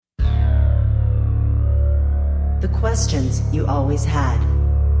questions you always had.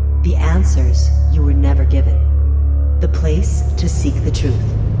 The answers you were never given. The place to seek the truth.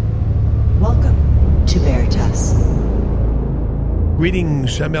 Welcome to Veritas.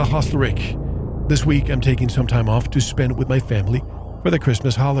 Greetings, I'm Mel Hostelrick. This week I'm taking some time off to spend with my family for the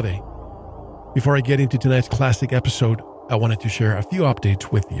Christmas holiday. Before I get into tonight's classic episode, I wanted to share a few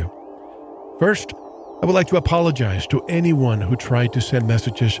updates with you. First, I would like to apologize to anyone who tried to send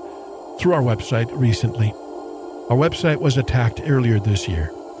messages through our website recently. Our website was attacked earlier this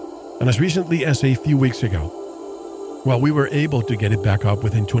year, and as recently as a few weeks ago, while we were able to get it back up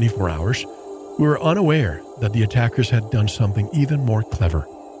within 24 hours, we were unaware that the attackers had done something even more clever.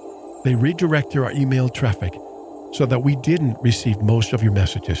 They redirected our email traffic so that we didn't receive most of your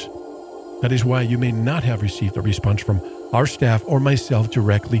messages. That is why you may not have received a response from our staff or myself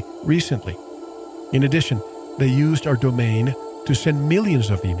directly recently. In addition, they used our domain to send millions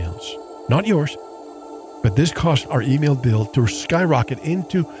of emails, not yours, but this caused our email bill to skyrocket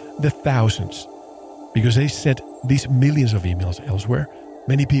into the thousands. Because they sent these millions of emails elsewhere,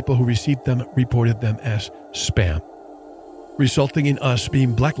 many people who received them reported them as spam, resulting in us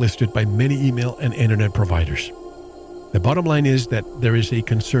being blacklisted by many email and internet providers. The bottom line is that there is a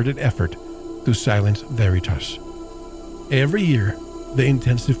concerted effort to silence Veritas. Every year, they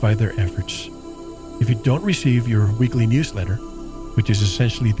intensify their efforts. If you don't receive your weekly newsletter, which is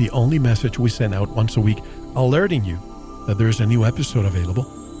essentially the only message we send out once a week alerting you that there is a new episode available,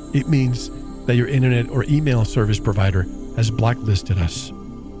 it means that your internet or email service provider has blacklisted us.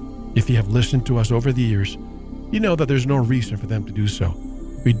 If you have listened to us over the years, you know that there's no reason for them to do so.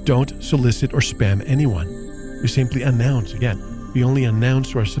 We don't solicit or spam anyone. We simply announce, we only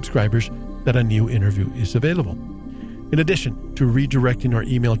announce to our subscribers that a new interview is available. In addition to redirecting our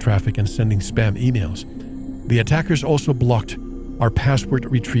email traffic and sending spam emails, the attackers also blocked our password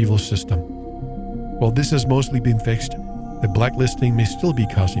retrieval system. While this has mostly been fixed, the blacklisting may still be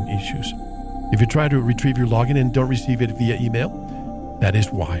causing issues. If you try to retrieve your login and don't receive it via email, that is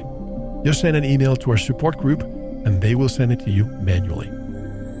why. Just send an email to our support group and they will send it to you manually.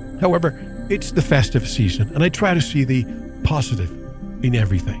 However, it's the festive season and I try to see the positive in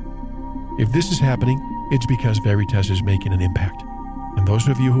everything. If this is happening, it's because Veritas is making an impact. And those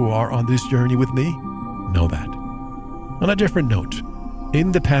of you who are on this journey with me know that. On a different note,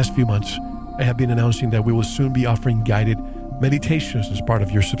 in the past few months, I have been announcing that we will soon be offering guided meditations as part of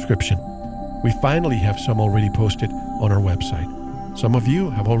your subscription. We finally have some already posted on our website. Some of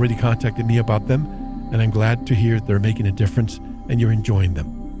you have already contacted me about them, and I'm glad to hear they're making a difference and you're enjoying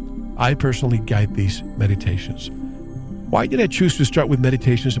them. I personally guide these meditations. Why did I choose to start with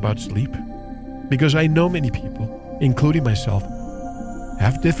meditations about sleep? Because I know many people, including myself,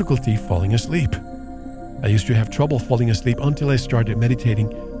 have difficulty falling asleep. I used to have trouble falling asleep until I started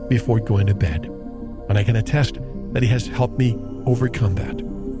meditating before going to bed. And I can attest that it has helped me overcome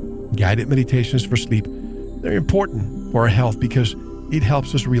that. Guided meditations for sleep, they're important for our health because it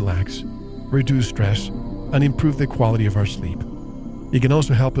helps us relax, reduce stress, and improve the quality of our sleep. It can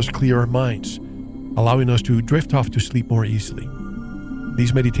also help us clear our minds, allowing us to drift off to sleep more easily.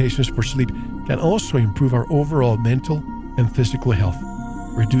 These meditations for sleep can also improve our overall mental and physical health,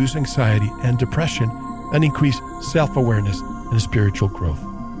 reduce anxiety and depression, and increase self-awareness and spiritual growth.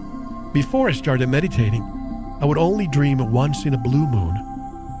 Before I started meditating, I would only dream once in a blue moon.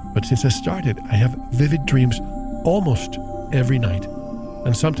 But since I started, I have vivid dreams almost every night,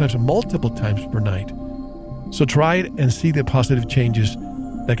 and sometimes multiple times per night. So try it and see the positive changes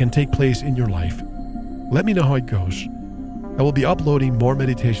that can take place in your life. Let me know how it goes. I will be uploading more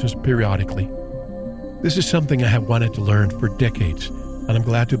meditations periodically. This is something I have wanted to learn for decades, and I'm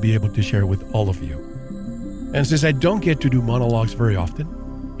glad to be able to share with all of you. And since I don't get to do monologues very often,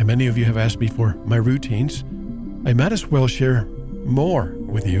 and many of you have asked me for my routines, I might as well share more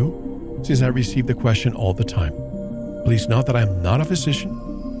with you since I receive the question all the time. Please note that I am not a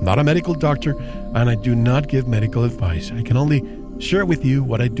physician, not a medical doctor, and I do not give medical advice. I can only share with you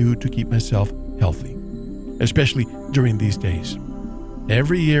what I do to keep myself healthy, especially during these days.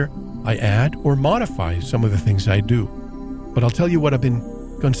 Every year, I add or modify some of the things I do, but I'll tell you what I've been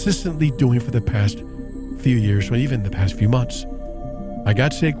consistently doing for the past few years or even the past few months. I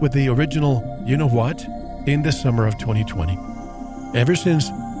got sick with the original you-know-what in the summer of 2020. Ever since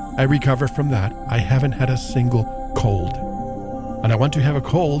I recovered from that, I haven't had a single cold. And I want to have a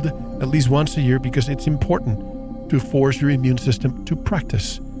cold at least once a year because it's important to force your immune system to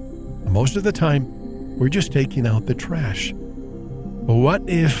practice. And most of the time, we're just taking out the trash. But what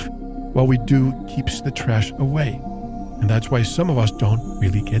if what we do keeps the trash away? And that's why some of us don't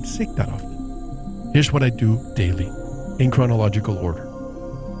really get sick that often. Here's what I do daily, in chronological order.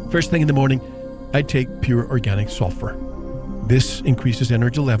 First thing in the morning, I take pure organic sulfur. This increases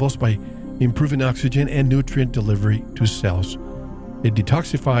energy levels by improving oxygen and nutrient delivery to cells. It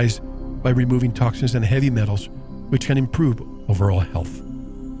detoxifies by removing toxins and heavy metals, which can improve overall health.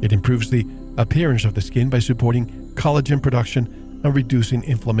 It improves the appearance of the skin by supporting collagen production and reducing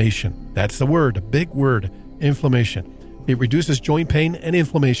inflammation. That's the word, a big word, inflammation. It reduces joint pain and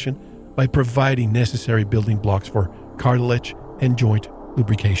inflammation by providing necessary building blocks for cartilage and joint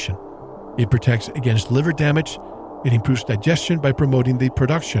lubrication. It protects against liver damage. It improves digestion by promoting the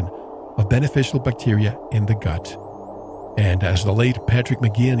production of beneficial bacteria in the gut. And as the late Patrick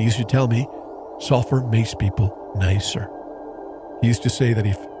McGeehan used to tell me, sulfur makes people nicer. He used to say that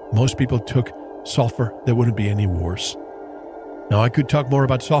if most people took sulfur, there wouldn't be any wars. Now, I could talk more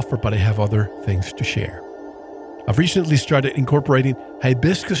about sulfur, but I have other things to share. I've recently started incorporating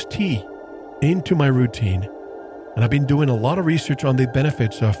hibiscus tea into my routine, and I've been doing a lot of research on the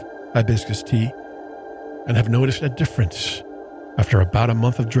benefits of hibiscus tea and have noticed a difference after about a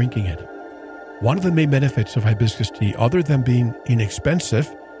month of drinking it. One of the main benefits of hibiscus tea, other than being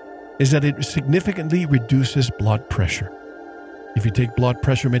inexpensive, is that it significantly reduces blood pressure. If you take blood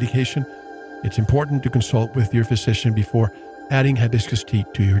pressure medication, it's important to consult with your physician before adding hibiscus tea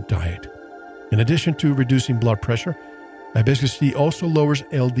to your diet. In addition to reducing blood pressure, hibiscus tea also lowers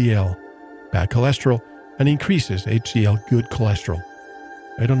LDL, bad cholesterol, and increases HDL, good cholesterol.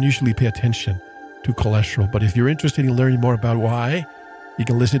 I don't usually pay attention to cholesterol, but if you're interested in learning more about why, you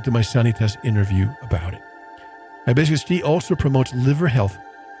can listen to my Sanitas interview about it. Hibiscus tea also promotes liver health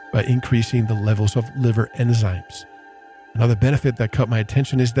by increasing the levels of liver enzymes. Another benefit that caught my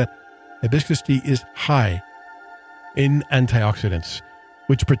attention is that hibiscus tea is high in antioxidants,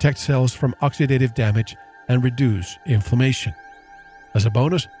 which protect cells from oxidative damage and reduce inflammation. As a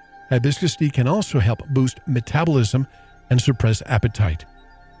bonus, hibiscus tea can also help boost metabolism and suppress appetite,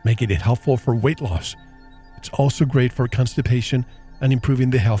 making it helpful for weight loss. It's also great for constipation and improving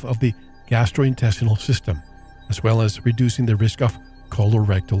the health of the gastrointestinal system, as well as reducing the risk of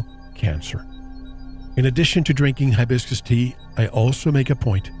colorectal cancer. In addition to drinking hibiscus tea, I also make a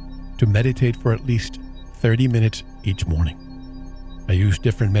point to meditate for at least 30 minutes each morning. I use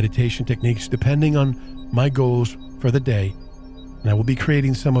different meditation techniques depending on my goals for the day, and I will be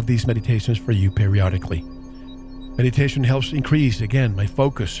creating some of these meditations for you periodically. Meditation helps increase, again, my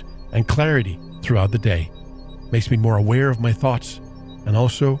focus and clarity throughout the day, makes me more aware of my thoughts, and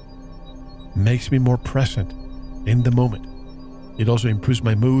also makes me more present in the moment. It also improves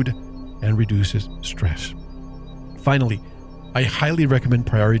my mood and reduces stress. Finally, I highly recommend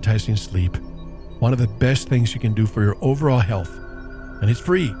prioritizing sleep. One of the best things you can do for your overall health, and it's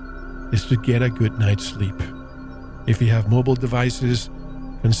free, is to get a good night's sleep. If you have mobile devices,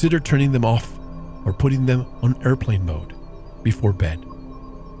 consider turning them off or putting them on airplane mode before bed.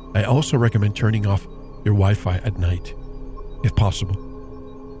 I also recommend turning off your Wi-Fi at night, if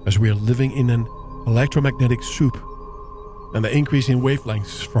possible, as we are living in an electromagnetic soup, and the increase in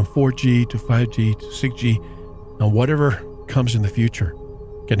wavelengths from 4G to 5G to 6G and whatever comes in the future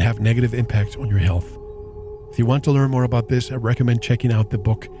can have negative impacts on your health. If you want to learn more about this, I recommend checking out the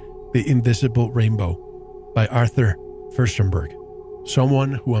book, The Invisible Rainbow by Arthur Firstenberg,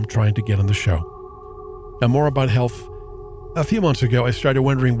 someone who I'm trying to get on the show. And more about health. A few months ago, I started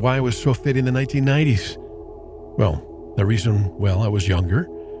wondering why I was so fit in the 1990s. Well, the reason, I was younger,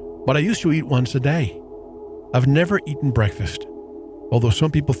 but I used to eat once a day. I've never eaten breakfast. Although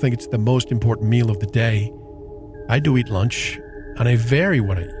some people think it's the most important meal of the day, I do eat lunch, and I vary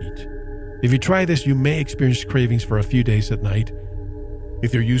what I eat. If you try this, you may experience cravings for a few days at night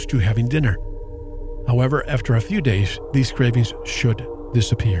if you're used to having dinner. However, after a few days, these cravings should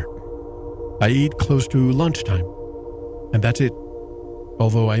disappear. I eat close to lunchtime, and that's it.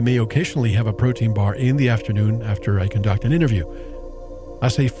 Although I may occasionally have a protein bar in the afternoon after I conduct an interview.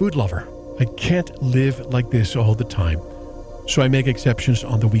 As a food lover, I can't live like this all the time, so I make exceptions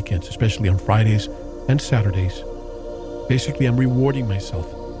on the weekends, especially on Fridays and Saturdays. Basically, I'm rewarding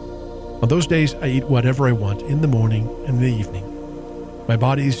myself. On those days, I eat whatever I want in the morning and in the evening. My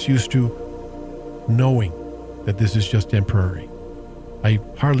body is used to knowing that this is just temporary. I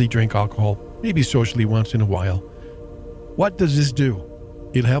hardly drink alcohol, maybe socially once in a while. What does this do?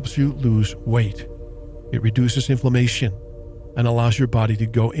 It helps you lose weight. It reduces inflammation and allows your body to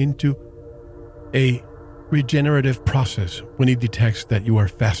go into a regenerative process when it detects that you are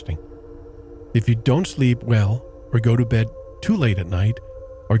fasting. If you don't sleep well or go to bed too late at night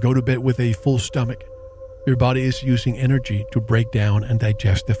or go to bed with a full stomach, your body is using energy to break down and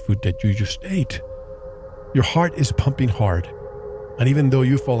digest the food that you just ate. Your heart is pumping hard, and even though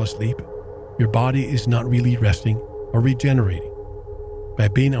you fall asleep, your body is not really resting or regenerating. By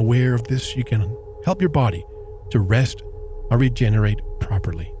being aware of this, you can help your body to rest or regenerate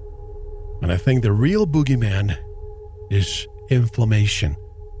properly. And I think the real boogeyman is inflammation.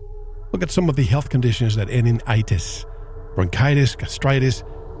 Look at some of the health conditions that end in itis: bronchitis, gastritis,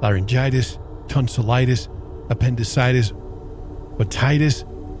 laryngitis, tonsillitis, appendicitis, otitis,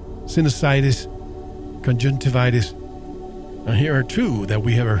 sinusitis, conjunctivitis. And here are two that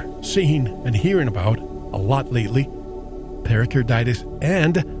we have seen and hearing about a lot lately: pericarditis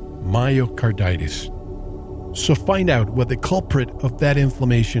and myocarditis. So find out what the culprit of that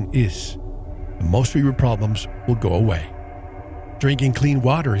inflammation is, and most of your problems will go away. Drinking clean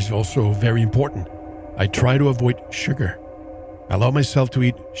water is also very important. I try to avoid sugar. I allow myself to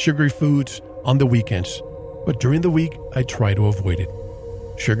eat sugary foods on the weekends, but during the week, I try to avoid it.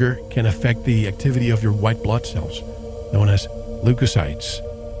 Sugar can affect the activity of your white blood cells, known as leukocytes,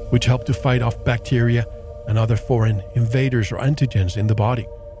 which help to fight off bacteria and other foreign invaders or antigens in the body.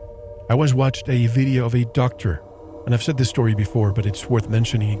 I once watched a video of a doctor, and I've said this story before, but it's worth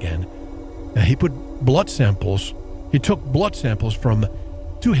mentioning again. He took blood samples from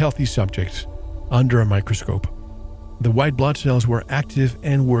two healthy subjects under a microscope. The white blood cells were active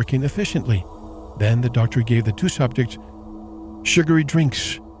and working efficiently. Then the doctor gave the two subjects sugary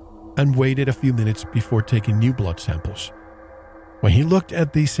drinks and waited a few minutes before taking new blood samples. When he looked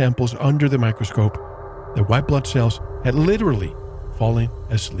at these samples under the microscope, the white blood cells had literally fallen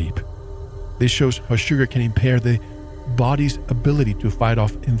asleep. This shows how sugar can impair the body's ability to fight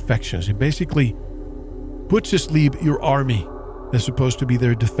off infections. It basically puts to sleep your army that's supposed to be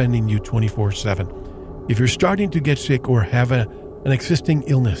there defending you 24/7. If you're starting to get sick or have an existing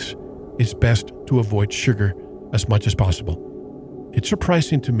illness, it's best to avoid sugar as much as possible. It's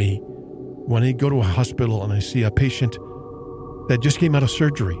surprising to me when I go to a hospital and I see a patient that just came out of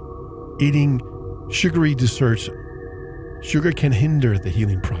surgery eating sugary desserts. Sugar can hinder the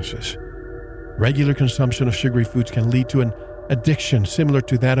healing process. Regular consumption of sugary foods can lead to an addiction similar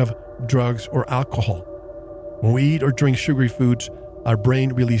to that of drugs or alcohol. When we eat or drink sugary foods, our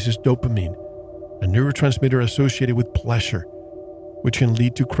brain releases dopamine, a neurotransmitter associated with pleasure, which can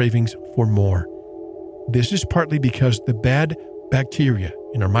lead to cravings for more. This is partly because the bad bacteria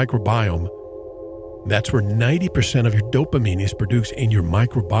in our microbiome, that's where 90% of your dopamine is produced in your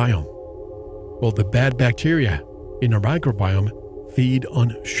microbiome. Well, the bad bacteria in our microbiome feed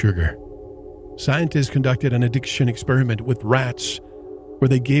on sugar. Scientists conducted an addiction experiment with rats where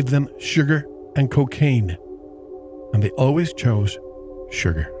they gave them sugar and cocaine, and they always chose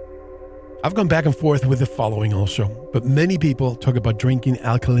sugar. I've gone back and forth with the following also, but many people talk about drinking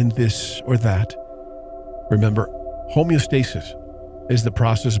alkaline this or that. Remember, homeostasis is the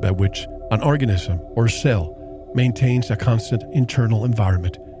process by which an organism or cell maintains a constant internal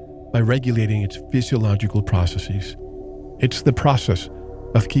environment by regulating its physiological processes. It's the process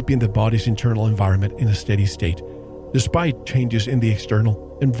of keeping the body's internal environment in a steady state, despite changes in the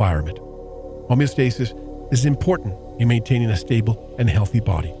external environment. Homeostasis is important in maintaining a stable and healthy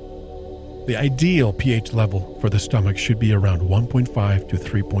body. The ideal pH level for the stomach should be around 1.5 to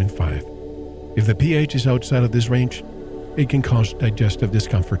 3.5. If the pH is outside of this range, it can cause digestive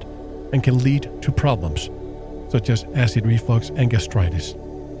discomfort and can lead to problems such as acid reflux and gastritis.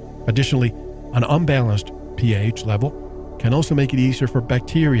 Additionally, an unbalanced pH level can also make it easier for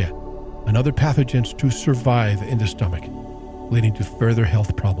bacteria and other pathogens to survive in the stomach, leading to further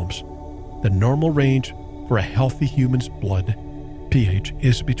health problems. The normal range for a healthy human's blood pH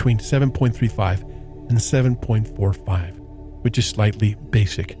is between 7.35 and 7.45, which is slightly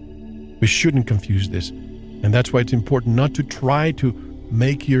basic. We shouldn't confuse this, and that's why it's important not to try to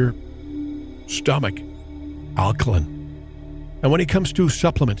make your stomach alkaline. And when it comes to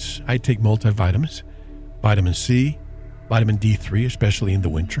supplements, I take multivitamins, vitamin C, vitamin D3, especially in the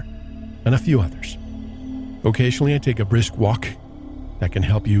winter, and a few others. Occasionally, I take a brisk walk that can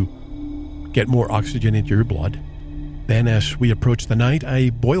help you get more oxygen into your blood. Then, as we approach the night, I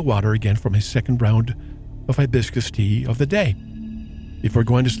boil water again for my second round of hibiscus tea of the day. Before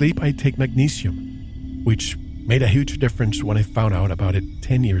going to sleep, I take magnesium, which made a huge difference when I found out about it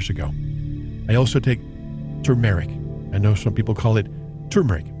 10 years ago. I also take turmeric. I know some people call it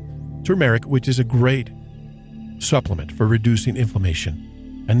turmeric. Turmeric, which is a great supplement for reducing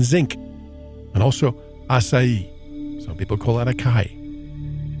inflammation, and zinc, and also acai. Some people call it acai.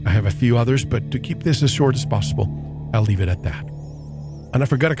 I have a few others, but to keep this as short as possible, I'll leave it at that. And I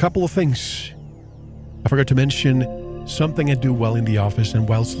forgot a couple of things. I forgot to mention something I do while in the office and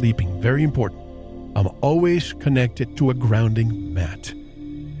while sleeping. Very important. I'm always connected to a grounding mat.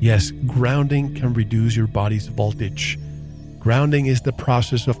 Yes, grounding can reduce your body's voltage. Grounding is the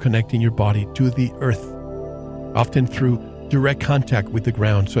process of connecting your body to the earth, often through direct contact with the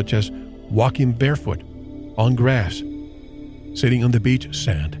ground, such as walking barefoot on grass, sitting on the beach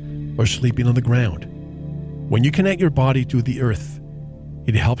sand, or sleeping on the ground. When you connect your body to the earth,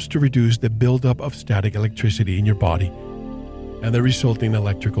 it helps to reduce the buildup of static electricity in your body and the resulting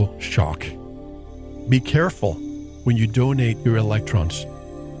electrical shock. Be careful when you donate your electrons.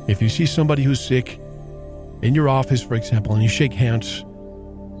 If you see somebody who's sick in your office, for example, and you shake hands,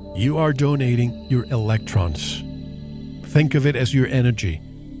 you are donating your electrons. Think of it as your energy.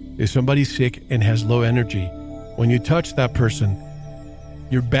 If somebody's sick and has low energy, when you touch that person,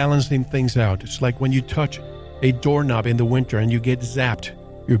 you're balancing things out. It's like when you touch a doorknob in the winter and you get zapped,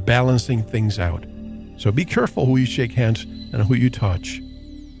 you're balancing things out. So be careful who you shake hands and who you touch.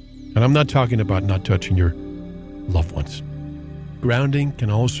 And I'm not talking about not touching your loved ones. Grounding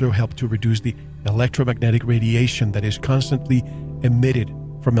can also help to reduce the electromagnetic radiation that is constantly emitted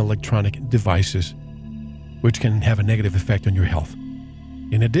from electronic devices, which can have a negative effect on your health.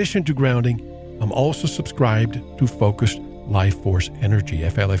 In addition to grounding, I'm also subscribed to Focused Life Force Energy,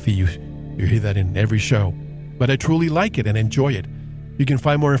 FLFE. You hear that in every show. But I truly like it and enjoy it. You can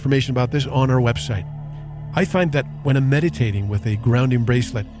find more information about this on our website. I find that when I'm meditating with a grounding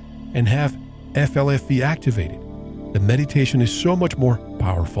bracelet and have FLFE activated, the meditation is so much more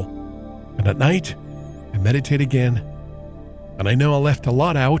powerful. And at night, I meditate again. And I know I left a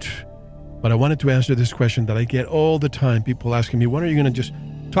lot out, but I wanted to answer this question that I get all the time. People asking me, when are you going to just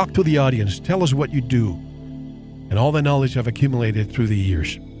talk to the audience? Tell us what you do. And all the knowledge I've accumulated through the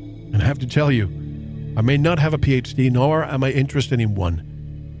years. And I have to tell you, I may not have a PhD, nor am I interested in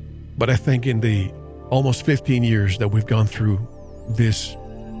one. But I think in the almost 15 years that we've gone through this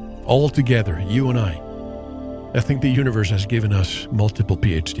all together, you and I think the universe has given us multiple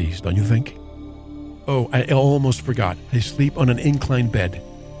PhDs, don't you think? Oh, I almost forgot. I sleep on an inclined bed.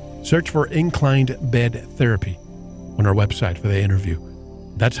 Search for inclined bed therapy on our website for the interview.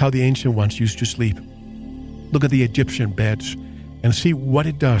 That's how the ancient ones used to sleep. Look at the Egyptian beds and see what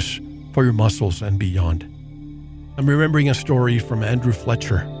it does for your muscles and beyond. I'm remembering a story from Andrew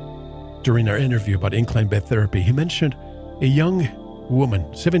Fletcher during our interview about inclined bed therapy. He mentioned a young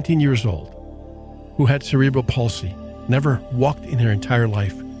woman, 17 years old, who had cerebral palsy, never walked in her entire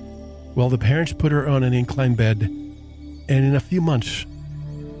life. Well, the parents put her on an inclined bed, and in a few months,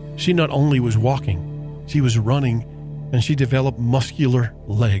 she not only was walking, she was running, and she developed muscular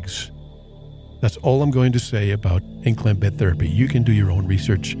legs. That's all I'm going to say about inclined bed therapy. You can do your own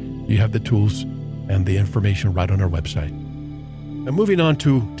research. You have the tools and the information right on our website. And moving on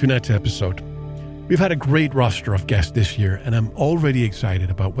to tonight's episode. We've had a great roster of guests this year, and I'm already excited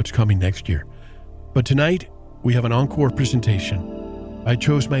about what's coming next year. But tonight, we have an encore presentation. I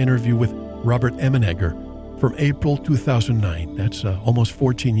chose my interview with Robert Emenegger from April 2009. That's almost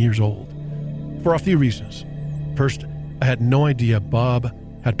 14 years old. For a few reasons. First, I had no idea Bob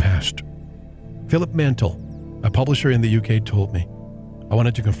had passed. Philip Mantle, a publisher in the UK, told me. I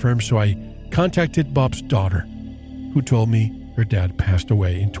wanted to confirm, so I contacted Bob's daughter, who told me her dad passed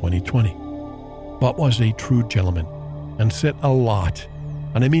away in 2020. Bob was a true gentleman and said a lot,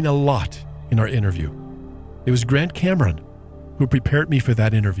 and I mean a lot, in our interview. It was Grant Cameron who prepared me for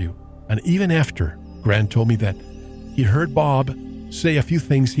that interview, and even after, Grant told me that he heard Bob say a few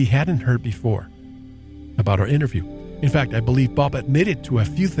things he hadn't heard before about our interview. In fact, I believe Bob admitted to a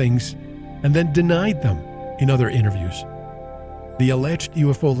few things and then denied them in other interviews. The alleged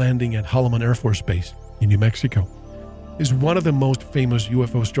UFO landing at Holloman Air Force Base in New Mexico is one of the most famous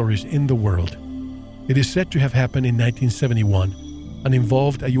UFO stories in the world. It is said to have happened in 1971 and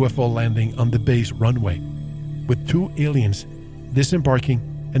involved a UFO landing on the base runway, with two aliens disembarking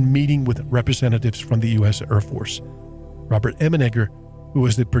and meeting with representatives from the U.S. Air Force. Robert Emenegger, who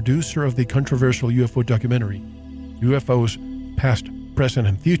was the producer of the controversial UFO documentary, UFOs Past, Present,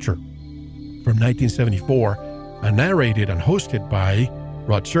 and Future, from 1974, and narrated and hosted by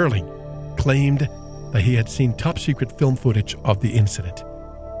Rod Serling, claimed that he had seen top-secret film footage of the incident.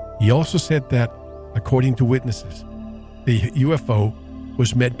 He also said that, according to witnesses, the UFO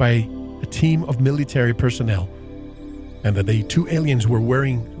was met by a team of military personnel, and that the two aliens were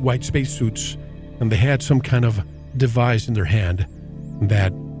wearing white spacesuits, and they had some kind of device in their hand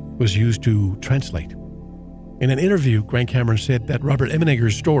that was used to translate. In an interview, Grant Cameron said that Robert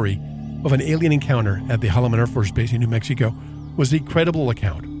Emenegger's story of an alien encounter at the Holloman Air Force Base in New Mexico was a credible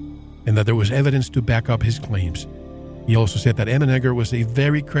account, and that there was evidence to back up his claims. He also said that Emenegger was a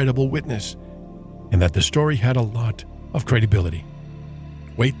very credible witness, and that the story had a lot of credibility.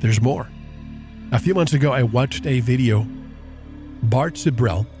 Wait, there's more. A few months ago, I watched a video Bart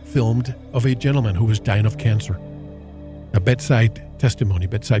Sibrel filmed of a gentleman who was dying of cancer, a bedside testimony,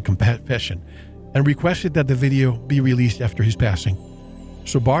 bedside confession, and requested that the video be released after his passing.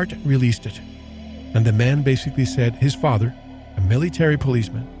 So Bart released it, and the man basically said his father, a military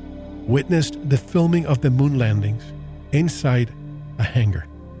policeman, witnessed the filming of the moon landings inside a hangar.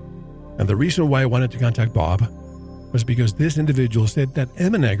 And the reason why I wanted to contact Bob was because this individual said that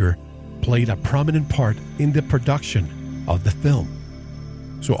Emenegger played a prominent part in the production of the film.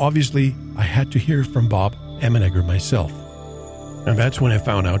 So obviously, I had to hear from Bob Emenegger myself. And that's when I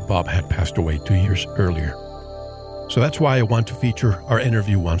found out Bob had passed away 2 years earlier. So that's why I want to feature our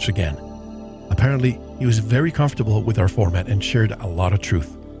interview once again. Apparently, he was very comfortable with our format and shared a lot of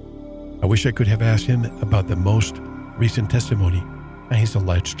truth. I wish I could have asked him about the most recent testimony and his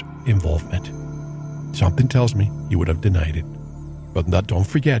alleged involvement. Something tells me he would have denied it. But don't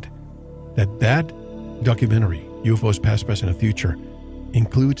forget that documentary, UFOs Past, Present, and Future,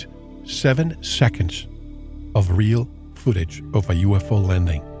 includes 7 seconds of real footage of a UFO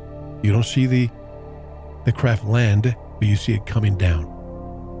landing. You don't see the craft land, but you see it coming down.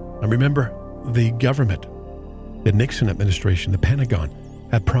 And remember, the government, the Nixon administration, the Pentagon,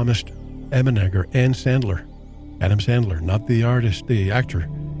 had promised Emenegger and Sandler, Adam Sandler, not the artist, the actor,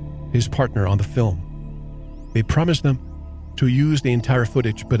 his partner on the film. They promised them to use the entire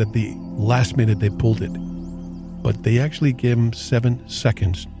footage, but at the last minute they pulled it. But they actually gave him 7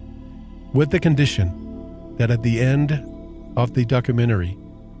 seconds with the condition that at the end of the documentary,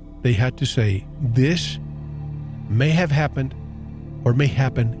 they had to say, this may have happened or may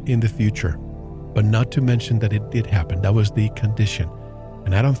happen in the future, but not to mention that it did happen. That was the condition.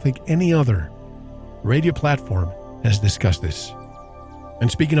 And I don't think any other radio platform has discussed this. And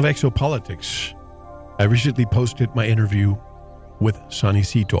speaking of exopolitics, I recently posted my interview with Sonny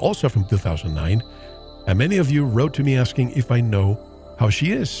Zito, also from 2009, and many of you wrote to me asking if I know how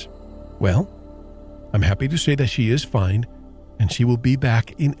she is. Well, I'm happy to say that she is fine, and she will be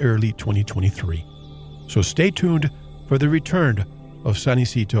back in early 2023. So stay tuned for the return of Sonny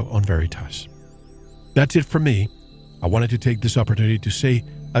Zito on Veritas. That's it from me. I wanted to take this opportunity to say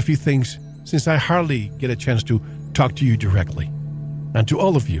a few things since I hardly get a chance to talk to you directly. And to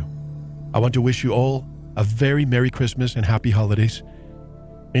all of you, I want to wish you all a very Merry Christmas and Happy Holidays.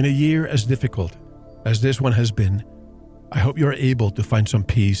 In a year as difficult as this one has been, I hope you are able to find some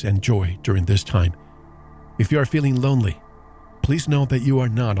peace and joy during this time. If you are feeling lonely, please know that you are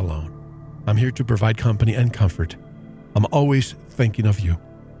not alone. I'm here to provide company and comfort. I'm always thinking of you.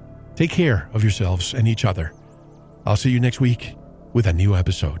 Take care of yourselves and each other. I'll see you next week with a new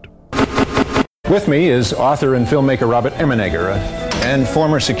episode. With me is author and filmmaker Robert Emenegger and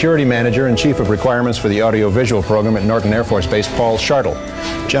former security manager and chief of requirements for the audiovisual program at Norton Air Force Base, Paul Schartle.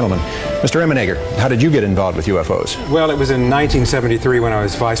 Gentlemen, Mr. Emenegger, how did you get involved with UFOs? Well, it was in 1973 when I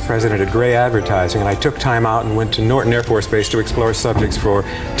was vice president at Gray Advertising, and I took time out and went to Norton Air Force Base to explore subjects for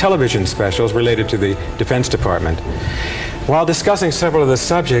television specials related to the Defense Department. While discussing several of the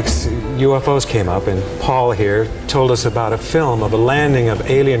subjects, UFOs came up, and Paul here told us about a film of a landing of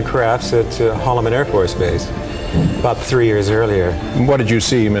alien crafts at Holloman Air Force Base about 3 years earlier. What did you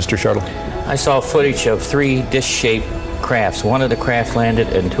see, Mr. Schartle? I saw footage of 3 disc-shaped crafts. One of the craft landed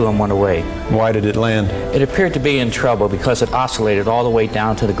and 2 of them went away. Why did it land? It appeared to be in trouble because it oscillated all the way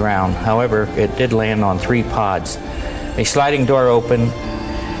down to the ground. However, it did land on 3 pods. A sliding door opened,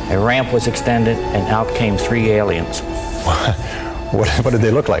 a ramp was extended, and out came 3 aliens. What did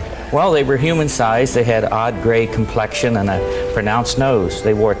they look like? Well, they were human-sized. They had odd gray complexion and a pronounced nose.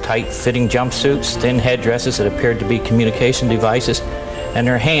 They wore tight-fitting jumpsuits, thin headdresses that appeared to be communication devices, and in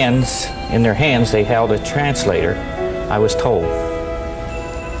their hands they held a translator, I was told.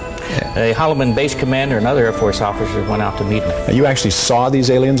 A Holloman base commander and other Air Force officers went out to meet them. You actually saw these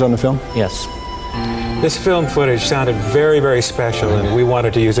aliens on the film? Yes. This film footage sounded very, very special, and we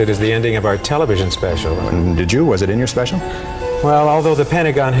wanted to use it as the ending of our television special. And did you? Was it in your special? Well, although the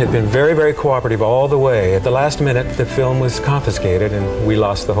Pentagon had been very, very cooperative all the way, at the last minute the film was confiscated and we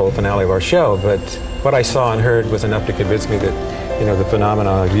lost the whole finale of our show. But what I saw and heard was enough to convince me that, you know, the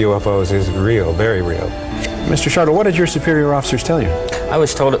phenomenon of UFOs is real, very real. Mr. Schartle, what did your superior officers tell you? I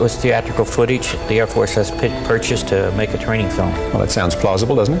was told it was theatrical footage the Air Force has purchased to make a training film. Well, that sounds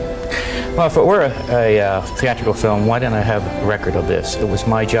plausible, doesn't it? Well, if it were a theatrical film, why didn't I have a record of this? It was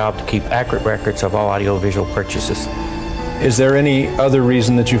my job to keep accurate records of all audiovisual purchases. Is there any other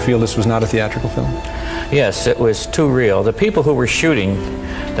reason that you feel this was not a theatrical film? Yes, it was too real. The people who were shooting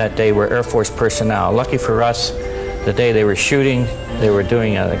that day were Air Force personnel. Lucky for us, the day they were shooting, they were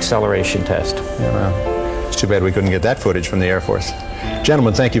doing an acceleration test. Yeah, well, it's too bad we couldn't get that footage from the Air Force.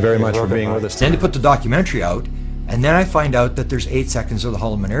 Gentlemen, thank you very much for being with us. Then they put the documentary out, and then I find out that there's 8 seconds of the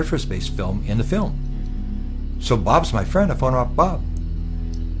Holloman Air Force Base film in the film. So Bob's my friend. I phone up Bob.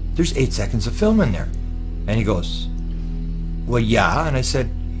 There's 8 seconds of film in there. And he goes, well, yeah. And I said,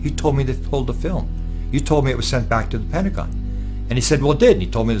 you told me they pulled the film. You told me it was sent back to the Pentagon. And he said, well, it did. And he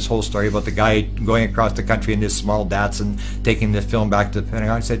told me this whole story about the guy going across the country in this small Datsun, taking the film back to the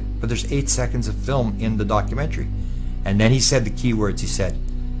Pentagon. I said, but there's 8 seconds of film in the documentary. And then he said the key words. He said,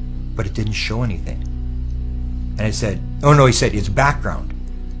 but it didn't show anything. And I said, oh no, he said, it's background.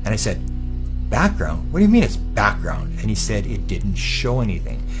 And I said, background? What do you mean it's background? And he said, it didn't show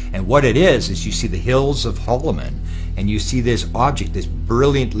anything. And what it is you see the hills of Holloman, and you see this object, this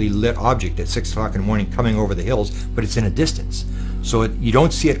brilliantly lit object at 6 o'clock in the morning coming over the hills, but it's in a distance. So you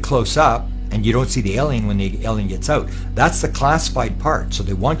don't see it close up, and you don't see the alien when the alien gets out. That's the classified part. So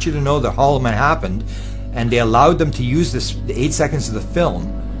they want you to know that Holloman happened, and they allowed them to use this, the 8 seconds of the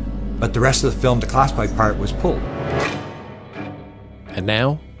film, but the rest of the film, the classified part, was pulled. And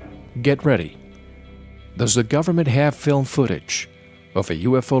now, get ready. Does the government have film footage of a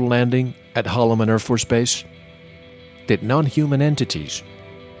UFO landing at Holloman Air Force Base? Did non-human entities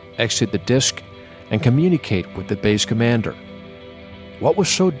exit the disk and communicate with the base commander? What was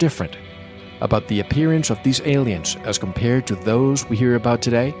so different about the appearance of these aliens as compared to those we hear about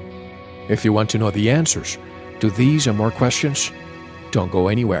today? If you want to know the answers to these and more questions, don't go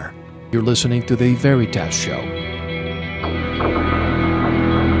anywhere. You're listening to The Veritas Show.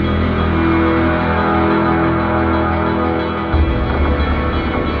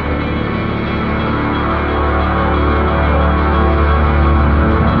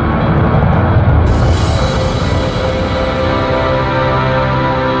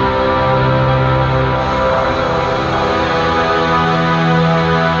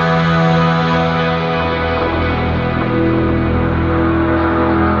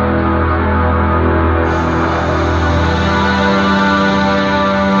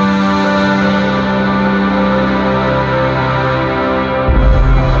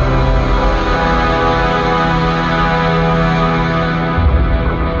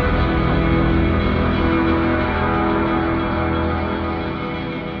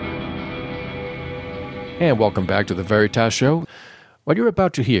 And welcome back to The Veritas Show. What you're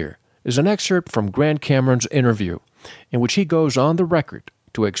about to hear is an excerpt from Grant Cameron's interview, in which he goes on the record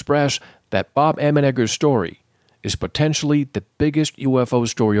to express that Bob Emenegger's story is potentially the biggest UFO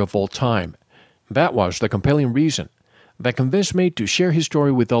story of all time. That was the compelling reason that convinced me to share his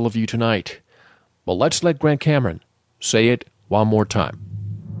story with all of you tonight. Well, let's let Grant Cameron say it one more time.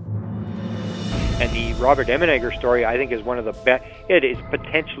 And the Robert Emenegger story, I think, is one of the best. It is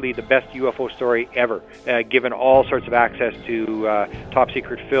potentially the best UFO story ever, given all sorts of access to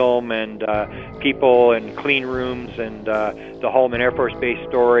top-secret film and people and clean rooms and the Holloman Air Force Base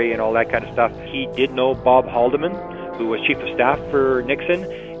story and all that kind of stuff. He did know Bob Haldeman, who was chief of staff for Nixon,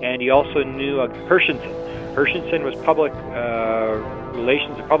 and he also knew Hershenson. Hershenson was public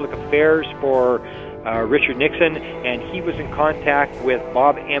relations and public affairs for Richard Nixon, and he was in contact with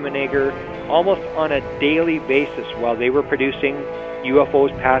Bob Emenegger almost on a daily basis while they were producing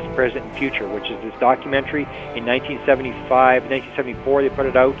UFOs Past, Present, and Future, which is this documentary in 1974 they put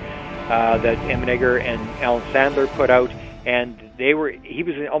it out, that Emenegger and Alan Sandler put out, and he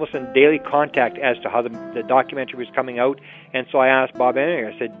was almost in daily contact as to how the documentary was coming out. And so I asked Bob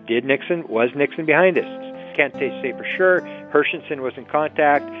Emenegger, I said, was Nixon behind this? Can't say for sure. Hershenson was in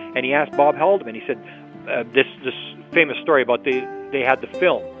contact, and he asked Bob Haldeman. He said, this famous story about they had the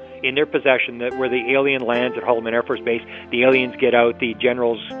film in their possession where the alien lands at Holloman Air Force Base. The aliens get out, the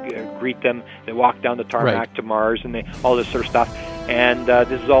generals greet them, they walk down the tarmac to Mars, and all this sort of stuff. And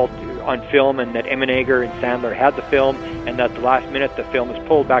this is all on film, and that Emenegger and Sandler had the film, and that the last minute the film is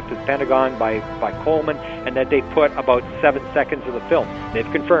pulled back to the Pentagon by Coleman, and that they put about 7 seconds of the film.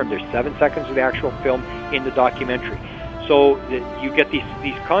 They've confirmed there's 7 seconds of the actual film in the documentary. So you get these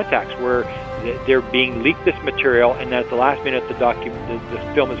contacts where they're being leaked this material, and at the last minute the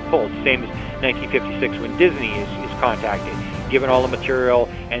film is pulled. Same as 1956 when Disney is contacted, given all the material,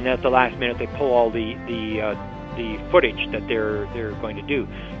 and at the last minute they pull all the footage that they're going to do.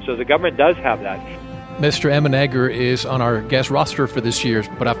 So the government does have that. Mr. Emenegger is on our guest roster for this year,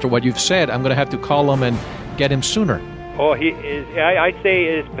 but after what you've said, I'm going to have to call him and get him sooner. Oh, he is. I'd say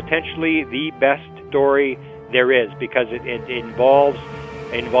it is potentially the best story there is, because it involves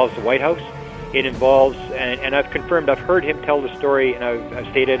the White House. It involves, and I've confirmed, I've heard him tell the story, and I've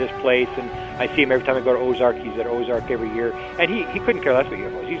stayed at his place, and I see him every time I go to Ozark. He's at Ozark every year, and he couldn't care less what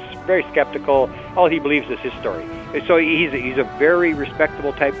UFOs. He's very skeptical. All he believes is his story. So he's a very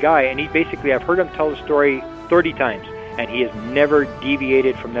respectable type guy, and I've heard him tell the story 30 times, and he has never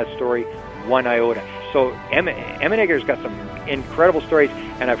deviated from that story one iota. So Emenegger's got some incredible stories,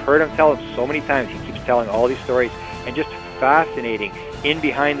 and I've heard him tell them so many times. He keeps telling all these stories, and just fascinating in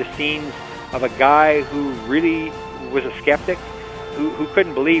behind the scenes of a guy who really was a skeptic who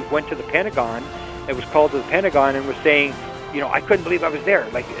couldn't believe, went to the Pentagon. It was called to the Pentagon and was saying, I couldn't believe I was there.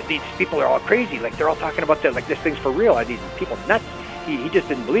 Like, these people are all crazy. Like, they're all talking about this. Like, this thing's for real. Are these people nuts? He just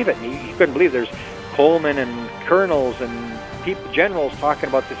didn't believe it. And he couldn't believe there's Coleman and colonels and generals talking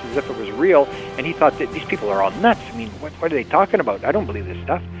about this as if it was real. And he thought that these people are all nuts. I mean, what are they talking about? I don't believe this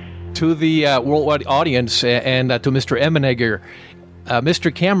stuff. To the worldwide audience and to Mr. Emenegger,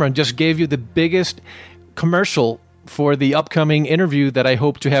 Mr. Cameron just gave you the biggest commercial for the upcoming interview that I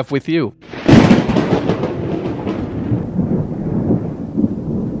hope to have with you.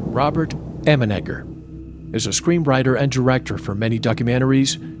 Robert Emenegger is a screenwriter and director for many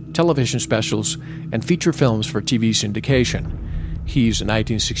documentaries, television specials, and feature films for TV syndication. He's a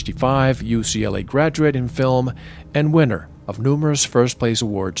 1965 UCLA graduate in film and winner of numerous first-place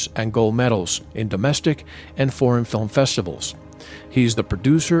awards and gold medals in domestic and foreign film festivals. He's the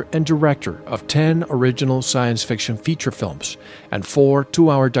producer and director of 10 original science fiction feature films and 4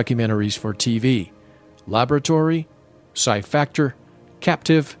 two-hour documentaries for TV: Laboratory, Sci-Factor,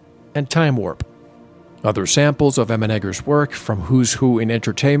 Captive, and Time Warp. Other samples of Emenegger's work from Who's Who in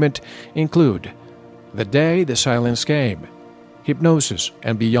Entertainment include The Day the Silence Came, Hypnosis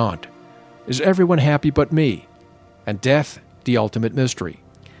and Beyond, Is Everyone Happy But Me, and Death, the Ultimate Mystery.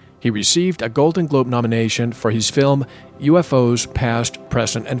 He received a Golden Globe nomination for his film UFOs Past,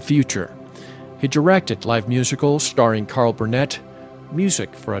 Present, and Future. He directed live musicals starring Carl Burnett,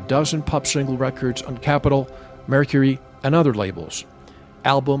 music for a dozen pop single records on Capitol, Mercury, and other labels,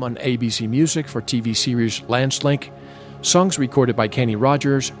 album on ABC Music for TV series Landslink, songs recorded by Kenny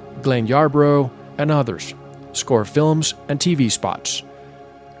Rogers, Glenn Yarbrough, and others, score films and TV spots.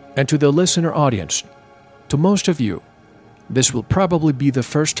 And to the listener audience, to most of you, this will probably be the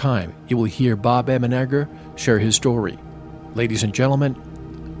first time you will hear Bob Emenegger share his story. Ladies and gentlemen,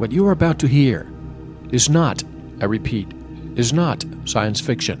 what you are about to hear is not, I repeat, is not science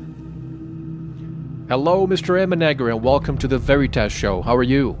fiction. Hello, Mr. Emenegger, and welcome to the Veritas Show. How are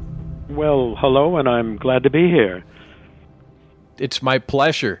you? Well, hello, and I'm glad to be here. It's my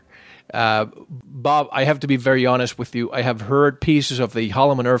pleasure. Bob, I have to be very honest with you. I have heard pieces of the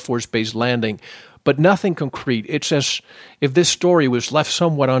Holloman Air Force Base landing, but nothing concrete. It's as if this story was left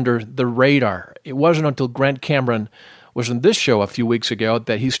somewhat under the radar. It wasn't until Grant Cameron was on this show a few weeks ago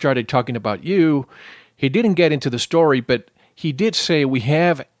that he started talking about you. He didn't get into the story, but he did say we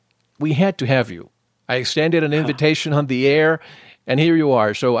had to have you. I extended an invitation on the air, and here you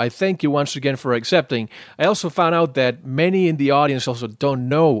are. So I thank you once again for accepting. I also found out that many in the audience also don't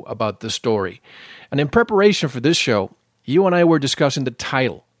know about this story. And in preparation for this show, you and I were discussing the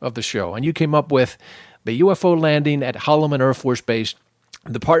title of the show, and you came up with the UFO landing at Holloman Air Force Base.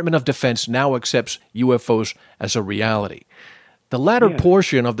 The Department of Defense now accepts UFOs as a reality. The latter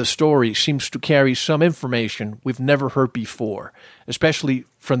portion of the story seems to carry some information we've never heard before, especially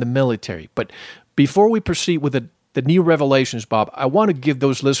from the military. But before we proceed with the new revelations, Bob, I want to give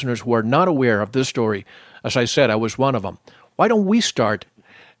those listeners who are not aware of this story, as I said, I was one of them. Why don't we start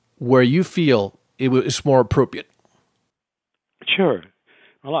where you feel it is more appropriate? Sure.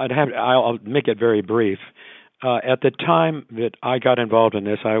 Well, I'll make it very brief. At the time that I got involved in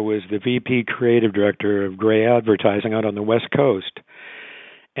this, I was the VP Creative Director of Gray Advertising out on the West Coast.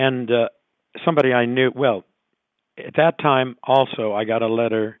 And somebody I knew, well, at that time also I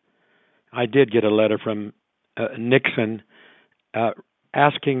did get a letter from Nixon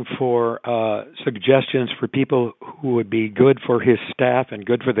asking for suggestions for people who would be good for his staff and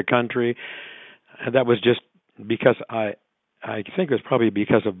good for the country. And that was just because I think it was probably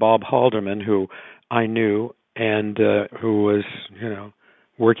because of Bob Halderman, who I knew and who was,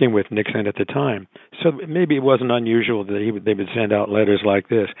 working with Nixon at the time. So maybe it wasn't unusual that they would send out letters like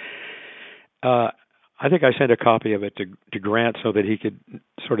this. I think I sent a copy of it to Grant so that he could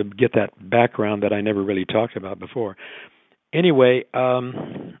sort of get that background that I never really talked about before. Anyway,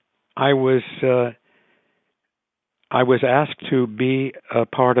 I was asked to be a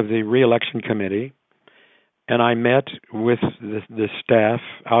part of the re-election committee, and I met with the staff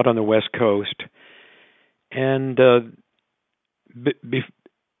out on the West Coast. And I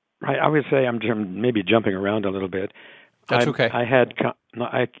would say I'm maybe jumping around a little bit. That's okay. I had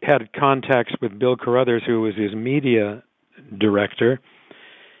contacts with Bill Carruthers, who was his media director,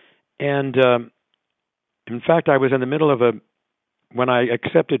 and in fact, I was in the middle of when I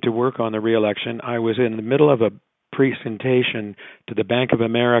accepted to work on the re-election, I was in the middle of a presentation to the Bank of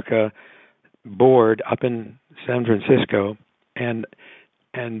America board up in San Francisco, and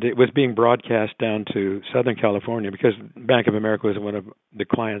it was being broadcast down to Southern California because Bank of America was one of the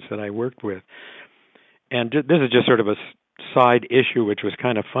clients that I worked with. And this is just sort of a side issue, which was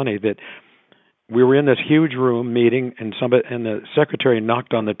kind of funny, that we were in this huge room meeting, and the secretary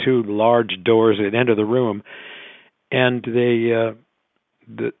knocked on the two large doors at the end of the room, and the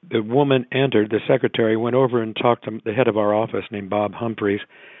woman entered. The secretary went over and talked to the head of our office, named Bob Humphreys,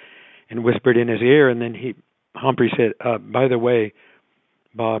 and whispered in his ear. And then Humphreys said, "By the way,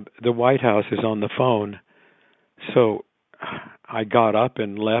 Bob, the White House is on the phone." So I got up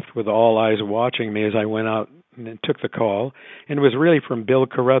and left with all eyes watching me as I went out and took the call. And it was really from Bill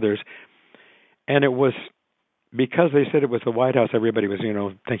Carruthers. And it was because they said it was the White House, everybody was,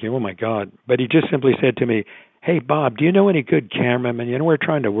 thinking, oh, my God. But he just simply said to me, "Hey, Bob, do you know any good cameramen? We're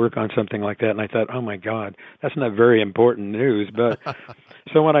trying to work on something like that." And I thought, oh, my God, that's not very important news. But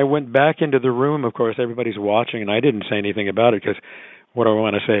so when I went back into the room, of course, everybody's watching, and I didn't say anything about it because what do I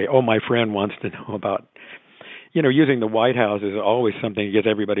want to say? Oh, my friend wants to know about, using the White House is always something that gets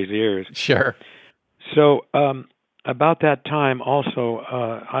everybody's ears. Sure. So about that time also,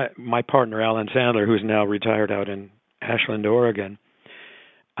 my partner, Alan Sandler, who's now retired out in Ashland, Oregon,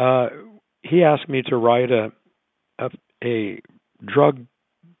 he asked me to write a drug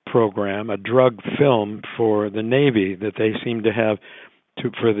program, a drug film for the Navy that they seemed to have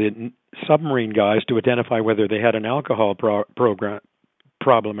for the submarine guys to identify whether they had an alcohol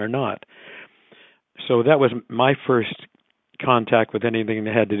problem or not. So that was my first contact with anything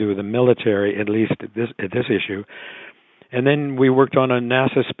that had to do with the military, at least at this issue. And then we worked on a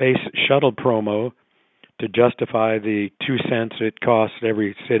NASA Space Shuttle promo to justify the 2 cents it costs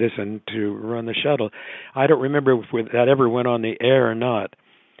every citizen to run the shuttle. I don't remember if that ever went on the air or not.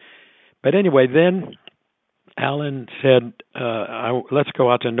 But anyway, then Alan said, let's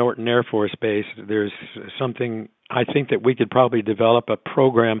go out to Norton Air Force Base. There's something, I think that we could probably develop a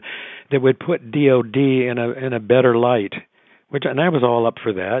program that would put DOD in a better light, and I was all up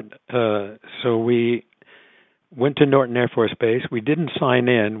for that. So we went to Norton Air Force Base. We didn't sign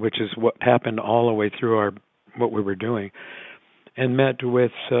in, which is what happened all the way through what we were doing, and met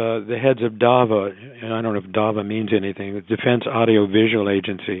with the heads of DAVA, and I don't know if DAVA means anything, the Defense Audio Visual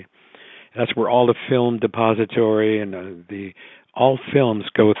Agency. That's where all the film depository and all films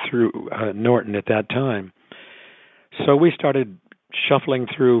go through Norton at that time. So we started shuffling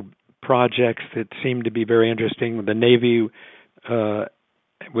through projects that seemed to be very interesting. The Navy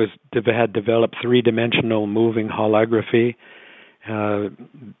had developed three-dimensional moving holography.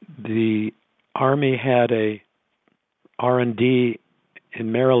 The Army had a R&D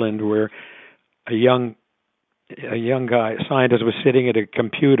in Maryland where a young scientist was sitting at a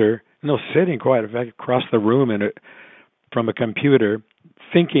computer. No, sitting quite across the room from a computer,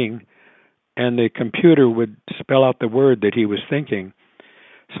 thinking, and the computer would spell out the word that he was thinking.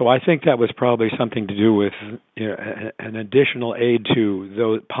 So I think that was probably something to do with an additional aid to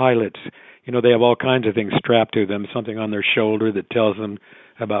those pilots. They have all kinds of things strapped to them, something on their shoulder that tells them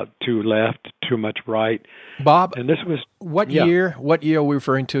about too left, too much right. Bob, and this was what year are we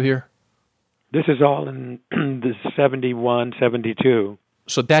referring to here? This is all in the 71, 72.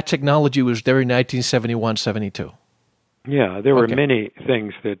 So that technology was there in 1971, 72. Yeah, there were many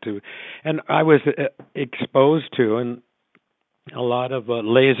things and I was exposed to and a lot of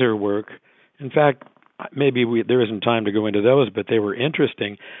laser work. In fact, maybe there isn't time to go into those, but they were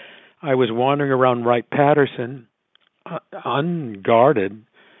interesting. I was wandering around Wright-Patterson, unguarded,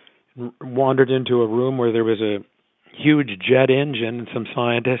 wandered into a room where there was a huge jet engine and some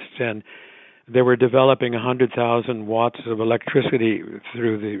scientists, and they were developing 100,000 watts of electricity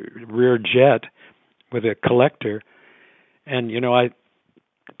through the rear jet with a collector. And, I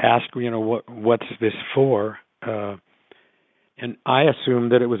asked, what's this for? And I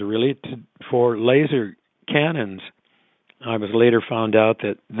assumed that it was really for laser cannons. I was later found out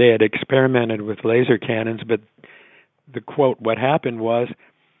that they had experimented with laser cannons, but the quote, what happened was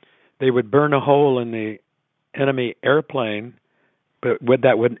they would burn a hole in the enemy airplane, but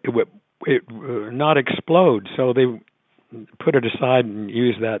it would not explode. So they put it aside and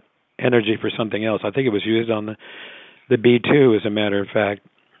used that energy for something else. I think it was used on the B-2, as a matter of fact,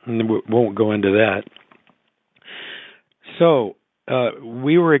 and we won't go into that. So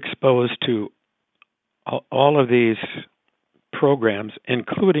we were exposed to all of these programs,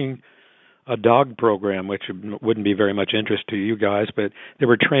 including a dog program, which wouldn't be very much interest to you guys, but they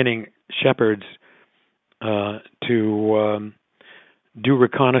were training shepherds to do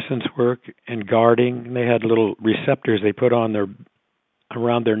reconnaissance work and guarding. And they had little receptors they put on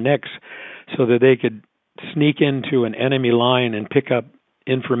around their necks so that they could sneak into an enemy line and pick up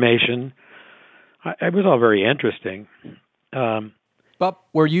information. It was all very interesting. Bob,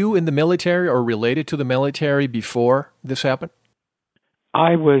 were you in the military or related to the military before this happened?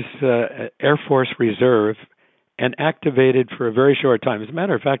 I was Air Force Reserve, and activated for a very short time. As a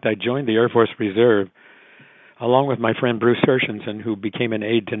matter of fact, I joined the Air Force Reserve along with my friend Bruce Hershenson, who became an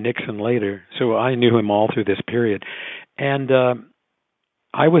aide to Nixon later. So I knew him all through this period. And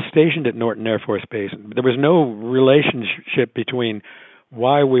I was stationed at Norton Air Force Base. There was no relationship between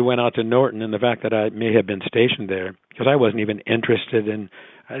why we went out to Norton and the fact that I may have been stationed there, because I wasn't even interested in,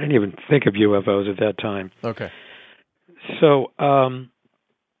 I didn't even think of UFOs at that time. Okay. So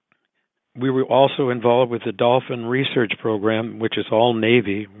we were also involved with the Dolphin Research Program, which is all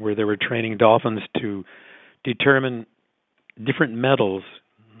Navy, where they were training dolphins to determine different metals.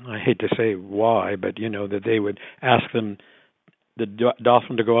 I hate to say why, but that they would ask them, the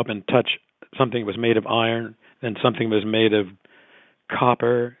dolphin, to go up and touch something that was made of iron, then something was made of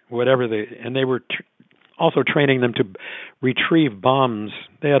copper, whatever and they were also training them to retrieve bombs.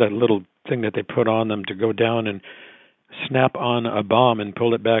 They had a little thing that they put on them to go down and snap on a bomb and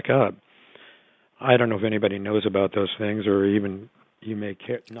pull it back up. I don't know if anybody knows about those things, or even you may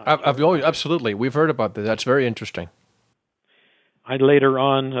care. I've always, absolutely. We've heard about that. That's very interesting. I later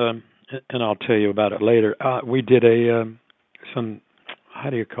on, and I'll tell you about it later, we did some, how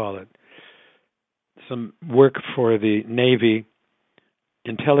do you call it, some work for the Navy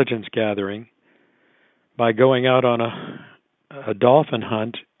intelligence gathering by going out on a dolphin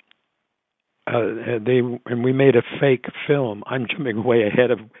hunt. And we made a fake film. I'm jumping way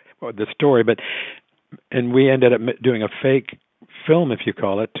ahead of the story, and we ended up doing a fake film, if you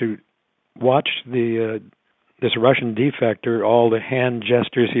call it, to watch this Russian defector, all the hand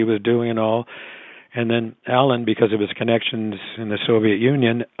gestures he was doing and all. And then Alan, because of his connections in the Soviet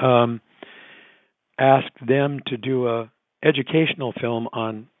Union, asked them to do a educational film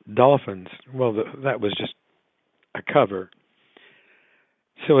on dolphins. Well, that was just a cover.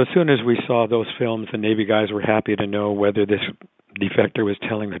 So as soon as we saw those films, the Navy guys were happy to know whether this defector was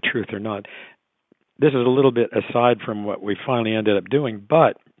telling the truth or not. This is a little bit aside from what we finally ended up doing,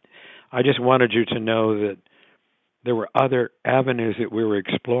 but I just wanted you to know that there were other avenues that we were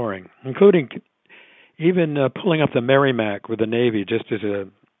exploring, including even pulling up the Merrimack with the Navy just as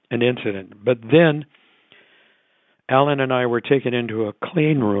an incident. But then Alan and I were taken into a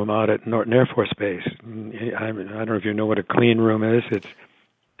clean room out at Norton Air Force Base. I don't know if you know what a clean room is. It's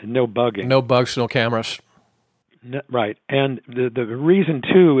no bugging. No bugs, no cameras. No, right. And the reason,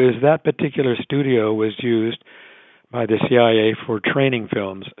 too, is that particular studio was used by the CIA for training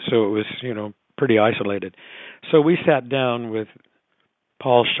films. So it was, pretty isolated. So we sat down with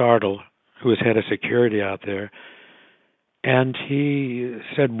Paul Shartle, who was head of security out there, and he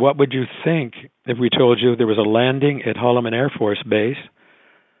said, what would you think if we told you there was a landing at Holloman Air Force Base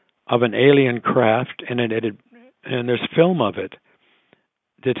of an alien craft, and there's film of it?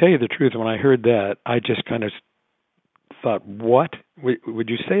 To tell you the truth, when I heard that, I just kind of thought, what? Would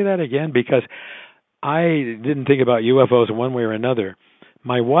you say that again? Because I didn't think about UFOs one way or another.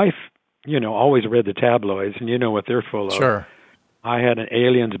 My wife, always read the tabloids, and you know what they're full of. Sure. I had an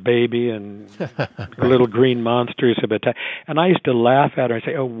alien's baby and little green monsters of attack. And I used to laugh at her and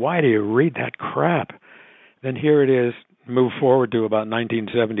say, oh, why do you read that crap? Then here it is, move forward to about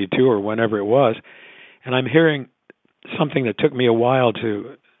 1972 or whenever it was, and I'm hearing something that took me a while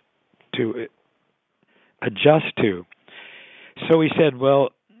to adjust to. So he said,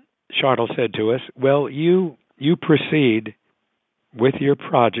 Shartle said to us, well, you proceed with your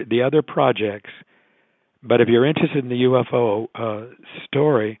project, the other projects, but if you're interested in the UFO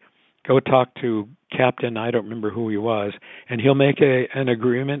story, go talk to Captain, I don't remember who he was, and he'll make an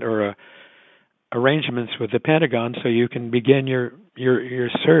agreement or arrangements with the Pentagon so you can begin your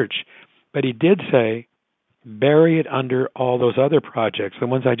search. But he did say, bury it under all those other projects, the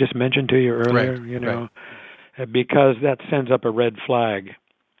ones I just mentioned to you earlier, right. Because that sends up a red flag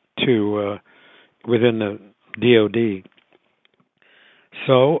to within the DOD.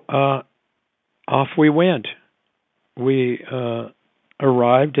 So off we went. We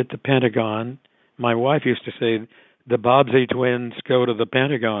arrived at the Pentagon. My wife used to say, the Bobbsey twins go to the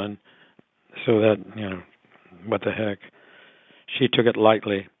Pentagon. So that, what the heck. She took it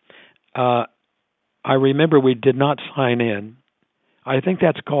lightly. I remember we did not sign in. I think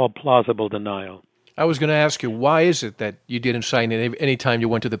that's called plausible denial. I was going to ask you, why is it that you didn't sign in any time you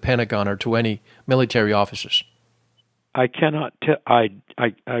went to the Pentagon or to any military offices? I cannot. I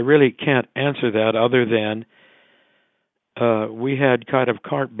really can't answer that other than we had kind of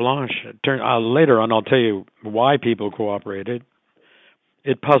carte blanche. Later on, I'll tell you why people cooperated.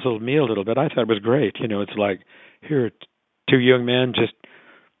 It puzzled me a little bit. I thought it was great. It's like, here, two young men just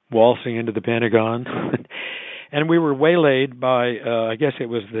waltzing into the Pentagon. And we were waylaid by, I guess it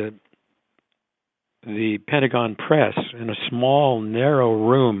was the Pentagon press in a small, narrow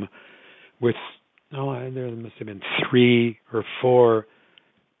room with there must have been 3 or 4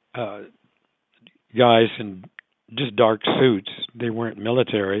 guys in just dark suits. They weren't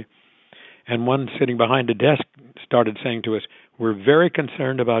military. And one sitting behind a desk started saying to us, "We're very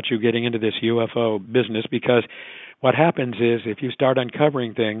concerned about you getting into this UFO business, because what happens is if you start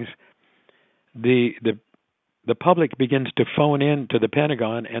uncovering things, the public begins to phone in to the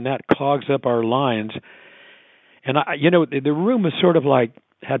Pentagon, and that clogs up our lines." And the room was sort of like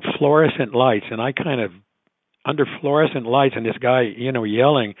had fluorescent lights, and I kind of under fluorescent lights and this guy,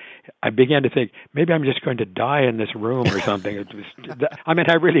 yelling, I began to think maybe I'm just going to die in this room or something.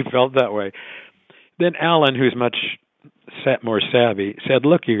 I really felt that way. Then Alan, who's much more savvy, said,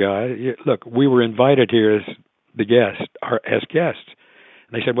 "Look, you guys, we were invited here as the guests, as guests."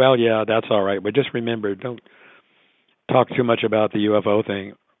 And they said, "Well, yeah, that's all right, but just remember, don't talk too much about the UFO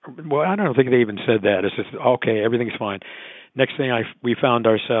thing." Well, I don't think they even said that. It's just, okay, everything's fine. Next thing we found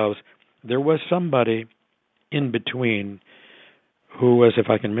ourselves, there was somebody in between who was, if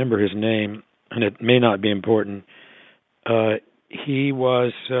I can remember his name, and it may not be important, he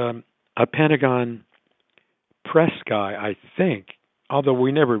was a Pentagon press guy, I think, although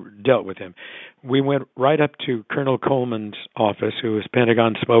we never dealt with him. We went right up to Colonel Coleman's office, who was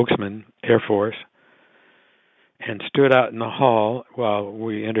Pentagon spokesman, Air Force, and stood out in the hall while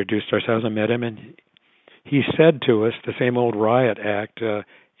we introduced ourselves and met him. And he said to us, the same old riot act,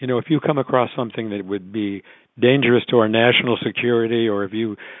 if you come across something that would be dangerous to our national security, or if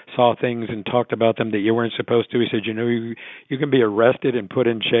you saw things and talked about them that you weren't supposed to, he said, you can be arrested and put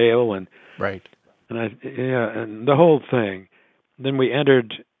in jail. And right. And the whole thing. Then we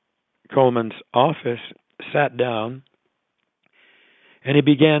entered Coleman's office, sat down, and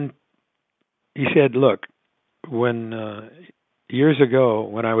he said, "Look, when years ago,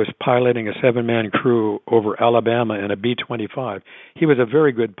 when I was piloting a 7-man crew over Alabama in a B-25, he was a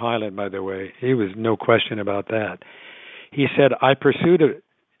very good pilot, by the way. He was no question about that. He said, I pursued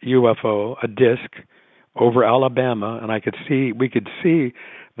a UFO, a disc, over Alabama, and we could see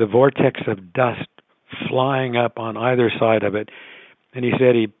the vortex of dust flying up on either side of it. And he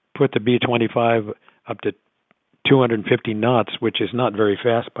said he put the B-25 up to 250 knots, which is not very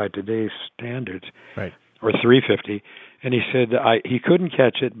fast by today's standards, right, or 350. And he said he couldn't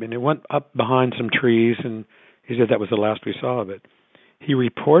catch it, and it went up behind some trees, and he said that was the last we saw of it. He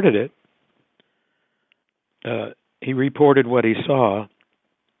reported it. He reported what he saw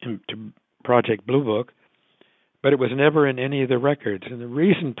to Project Blue Book, but it was never in any of the records. And the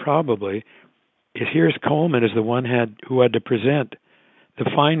reason probably is here's Coleman is the one who had to present the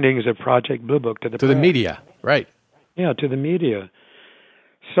findings of Project Blue Book to the media, right? Yeah, to the media.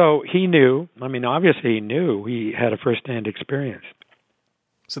 So he knew. Obviously he knew. He had a first-hand experience.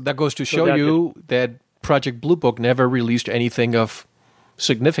 So that goes to show you that Project Blue Book never released anything of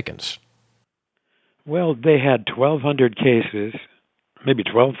significance. Well, they had 1,200 cases, maybe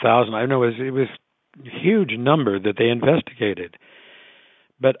 12,000. I don't know. It was a huge number that they investigated.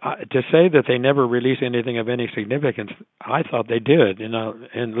 But to say that they never released anything of any significance, I thought they did. And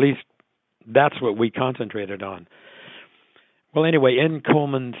at least that's what we concentrated on. Well, anyway, in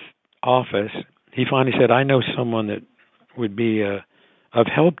Coleman's office, he finally said, I know someone that would be of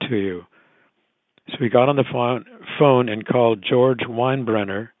help to you. So he got on the phone and called George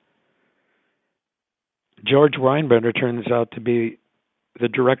Weinbrenner. George Weinbrenner turns out to be the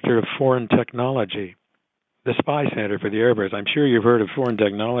director of foreign technology, the Spy Center for the Air Force. I'm sure you've heard of foreign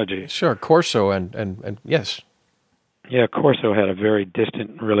technology. Sure, Corso and yes. Yeah, Corso had a very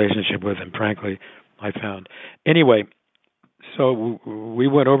distant relationship with him, frankly, I found. Anyway, so we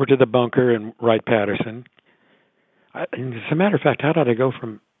went over to the bunker in Wright-Patterson. As a matter of fact, how did I go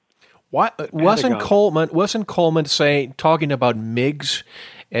from... Wasn't Coleman talking about MiGs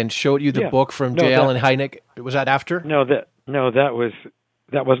and showed you the book from J. Allen Hynek? Was that after? No,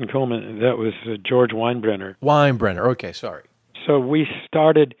 that wasn't Coleman. That was George Weinbrenner. Weinbrenner. Okay, sorry. So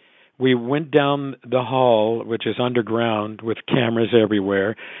we went down the hall, which is underground, with cameras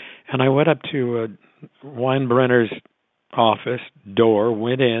everywhere, and I went up to Weinbrenner's office door,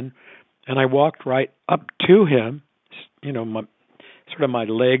 went in, and I walked right up to him, my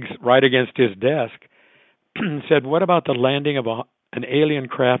legs right against his desk, and said, what about the landing of an alien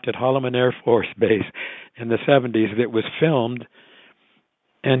craft at Holloman Air Force Base in the 70s that was filmed?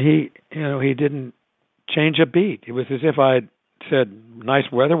 And he didn't change a beat. It was as if I'd said, nice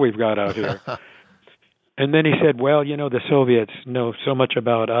weather we've got out here. And then he said, well, the Soviets know so much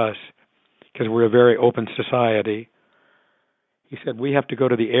about us because we're a very open society. He said, we have to go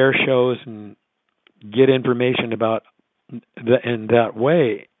to the air shows and get information about in that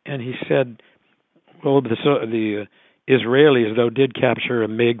way. And he said, well, the Israelis, though, did capture a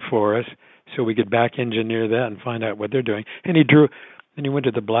MiG for us, so we could back engineer that and find out what they're doing. And he went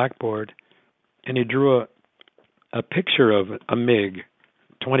to the blackboard, and he drew a picture of a MiG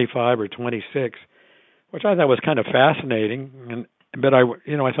 25 or 26, which I thought was kind of fascinating. But I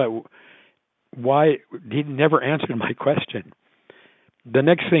thought, why? He never answered my question. The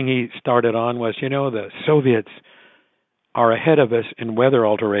next thing he started on was, the Soviets are ahead of us in weather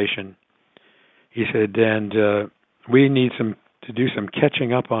alteration. He said, and we need to do some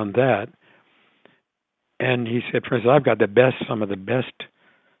catching up on that. And he said, for instance, I've got some of the best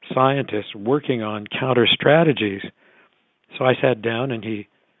scientists working on counter strategies. So I sat down, and he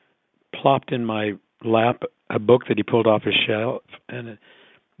plopped in my lap a book that he pulled off his shelf, and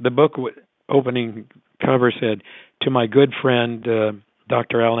the book opening cover said, "To my good friend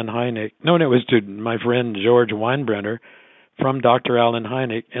Dr. Allen Hynek." No, it was to my friend George Weinbrenner from Dr. Allen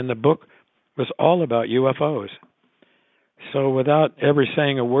Hynek, and the book was all about UFOs. So without ever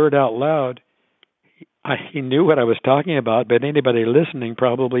saying a word out loud, he knew what I was talking about, but anybody listening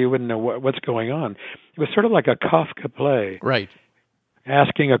probably wouldn't know what's going on. It was sort of like a Kafka play. Right.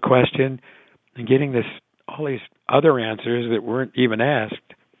 Asking a question and getting all these other answers that weren't even asked.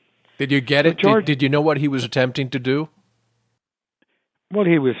 Did you get it? Did you know what he was attempting to do? Well,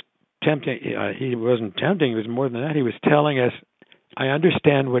 he was tempting. He wasn't tempting. It was more than that. He was telling us, "I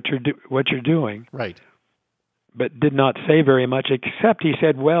understand what you're doing." Right. But did not say very much, except he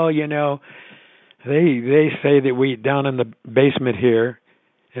said, "Well, they say that we down in the basement here,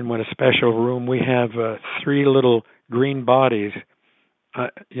 in one special room, we have 3 little green bodies,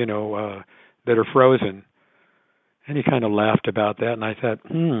 that are frozen." And he kind of laughed about that, and I thought,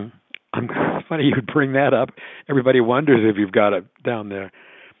 I'm funny you'd bring that up. Everybody wonders if you've got it down there.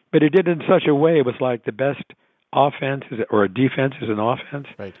 But he did it in such a way, it was like the best offense or a defense is an offense.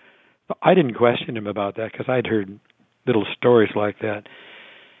 Right. I didn't question him about that because I'd heard little stories like that.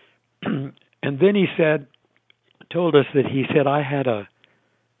 And then he told us that he said, I had a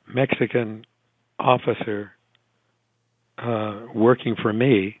Mexican officer working for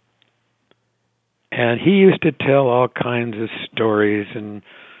me, and he used to tell all kinds of stories, and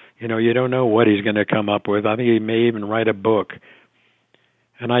you don't know what he's going to come up with. I think he may even write a book.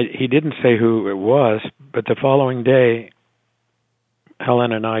 And he didn't say who it was, but the following day,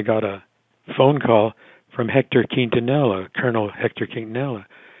 Helen and I got a phone call from Hector Quintanilla, Colonel Hector Quintanilla,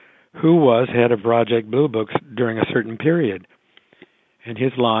 who was head of Project Blue Books during a certain period. And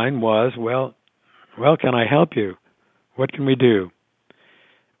his line was, well, can I help you? What can we do?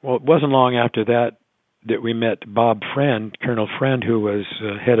 Well, it wasn't long after that we met Bob Friend, Colonel Friend, who was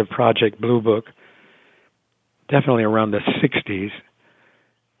head of Project Blue Book, definitely around the 60s.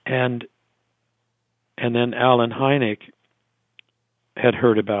 And then Allen Hynek had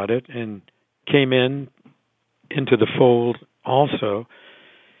heard about it and came into the fold also.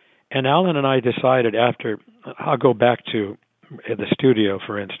 And Allen and I decided I'll go back to the studio,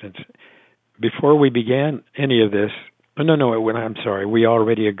 for instance. Before we began any of this, I'm sorry, we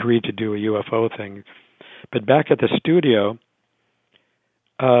already agreed to do a UFO thing. But back at the studio,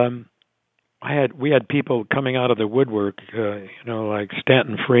 we had people coming out of the woodwork, like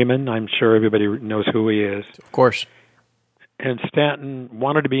Stanton Freeman. I'm sure everybody knows who he is. Of course. And Stanton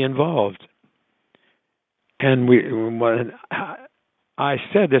wanted to be involved. And I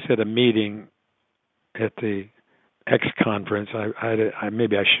said this at a meeting at the X conference. I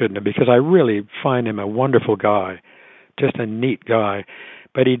maybe I shouldn't have, because I really find him a wonderful guy, just a neat guy.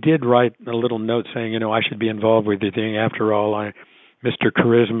 But he did write a little note saying, I should be involved with the thing. After all, Mr.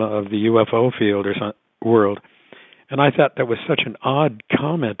 Charisma of the UFO field or world. And I thought that was such an odd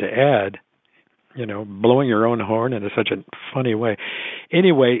comment to add, blowing your own horn in such a funny way.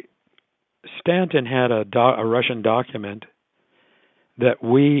 Anyway, Stanton had a Russian document that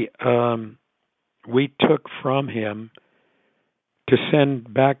we took from him to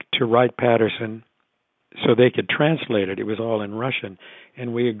send back to Wright-Patterson so they could translate it. It was all in Russian.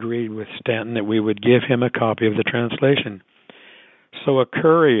 And we agreed with Stanton that we would give him a copy of the translation. So a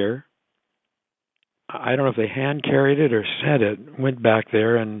courier, I don't know if they hand carried it or sent it, went back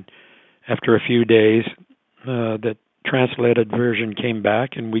there, and after a few days, the translated version came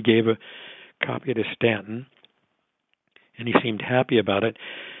back, and we gave a copy to Stanton, and he seemed happy about it.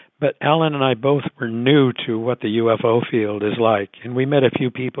 But Allen and I both were new to what the UFO field is like, and we met a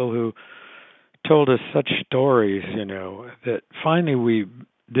few people who told us such stories, that finally we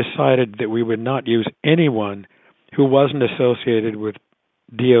decided that we would not use anyone who wasn't associated with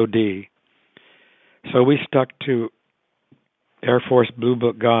DOD. So we stuck to Air Force Blue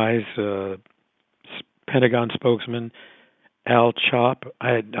Book guys, Pentagon spokesman Al Chop.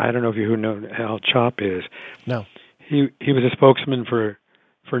 I don't know if you know who Al Chop is. No. He was a spokesman for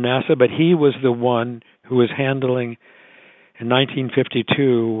for NASA, but he was the one who was handling in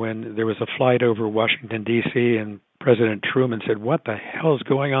 1952 when there was a flight over Washington, D.C., and President Truman said, "What the hell is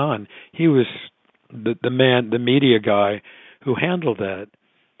going on?" He was the man, the media guy who handled that.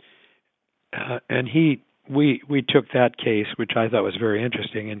 And we took that case, which I thought was very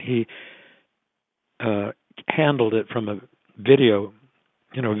interesting, and he handled it from a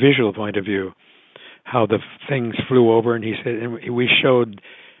visual point of view, how the things flew over. And he said, and we showed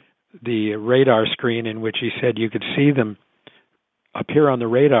the radar screen in which he said you could see them appear on the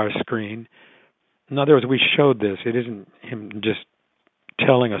radar screen. In other words, we showed this. It isn't him just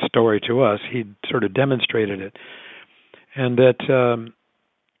telling a story to us. He sort of demonstrated it. And that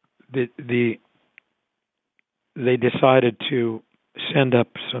they decided to send up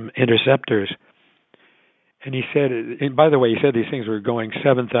some interceptors. And he said, and by the way, he said these things were going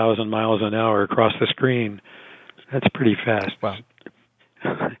 7,000 miles an hour across the screen. That's pretty fast. Wow.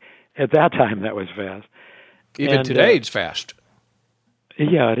 At that time, that was fast. Even today, it's fast.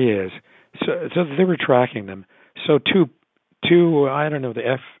 Yeah, it is. So they were tracking them. So two I don't know,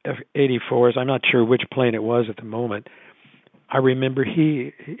 the F-84s, I'm not sure which plane it was at the moment. I remember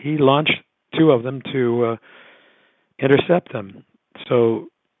he launched two of them to intercept them. So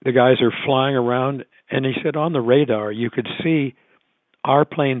the guys are flying around, and he said on the radar you could see our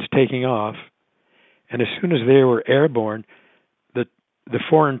planes taking off, and as soon as they were airborne, the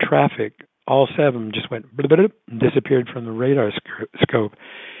foreign traffic, all seven, just went and disappeared from the radar scope.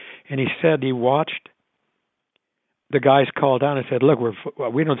 And he said he watched the guys call down and said, "Look,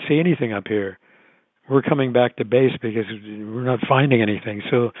 we don't see anything up here. We're coming back to base because we're not finding anything."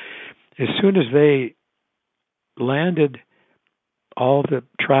 So as soon as they landed, all the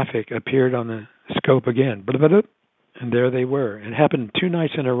traffic appeared on the scope again. And there they were. It happened 2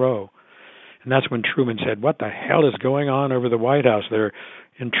 nights in a row. And that's when Truman said, "What the hell is going on over the White House? They're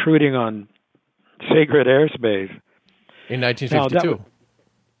intruding on sacred airspace." In 1952.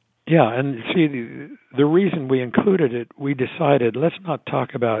 Yeah, and see, the reason we included it, we decided, let's not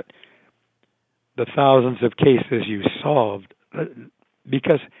talk about the thousands of cases you solved,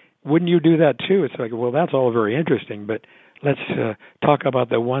 because wouldn't you do that too? It's like, well, that's all very interesting, but let's talk about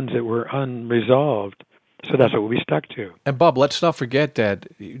the ones that were unresolved. So that's what we stuck to. And Bob, let's not forget that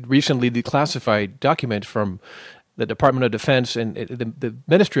recently declassified document from the Department of Defense and the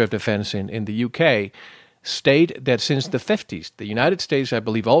Ministry of Defense in the UK state that since the 50s, the United States, I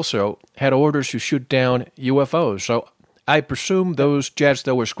believe, also had orders to shoot down UFOs. So I presume those jets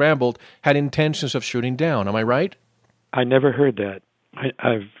that were scrambled had intentions of shooting down. Am I right? I never heard that.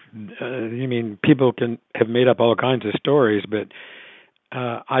 You mean people can have made up all kinds of stories, but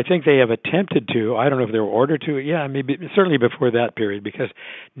I think they have attempted to. I don't know if they were ordered to. Yeah, maybe certainly before that period, because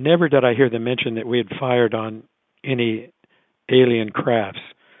never did I hear them mention that we had fired on any alien crafts.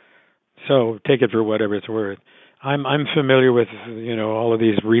 So take it for whatever it's worth. I'm familiar with all of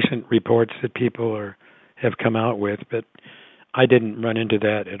these recent reports that people have come out with, but I didn't run into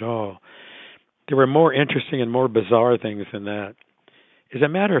that at all. There were more interesting and more bizarre things than that. As a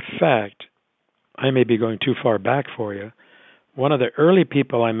matter of fact, I may be going too far back for you. One of the early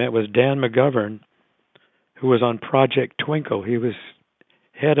people I met was Dan McGovern, who was on Project Twinkle. He was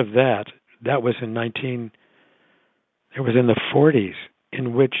head of that. That was in the 40s,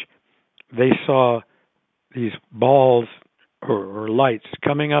 in which they saw these balls or lights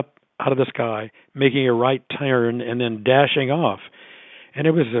coming up out of the sky, making a right turn, and then dashing off. And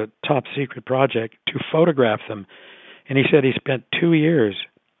it was a top secret project to photograph them. And he said he spent 2 years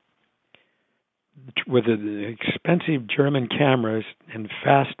with the expensive German cameras and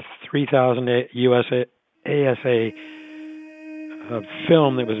fast 3000 ASA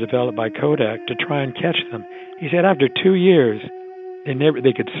film that was developed by Kodak to try and catch them. He said after 2 years,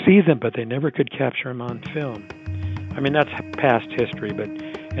 they could see them, but they never could capture them on film. I mean, that's past history,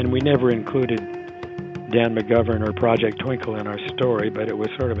 and we never included Dan McGovern or Project Twinkle in our story, but it was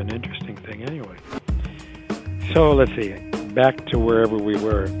sort of an interesting thing anyway. So let's see, back to wherever we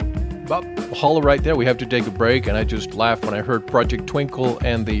were. Bob, hold right there. We have to take a break, and I just laughed when I heard Project Twinkle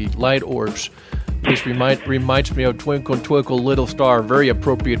and the light orbs. This reminds me of Twinkle, Twinkle, Little Star, very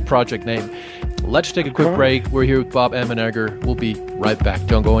appropriate project name. Let's take a quick break. We're here with Bob Emenegger. We'll be right back.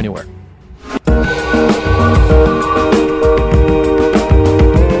 Don't go anywhere.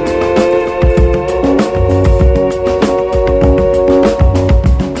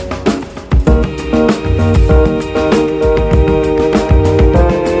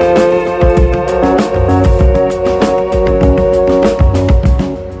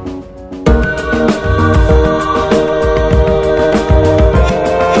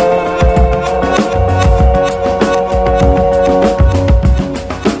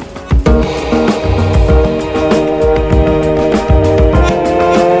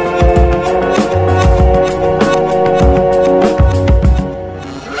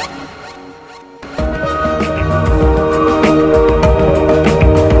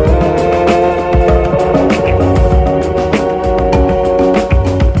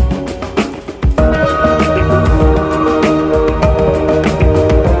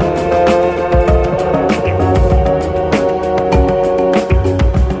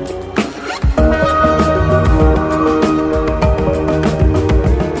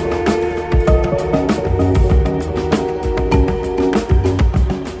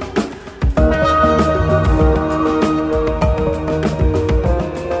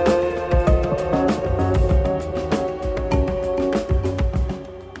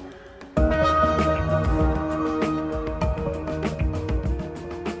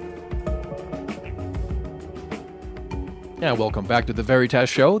 Yeah, welcome back to the Veritas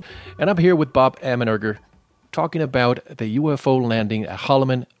Show. And I'm here with Bob Emenegger talking about the UFO landing at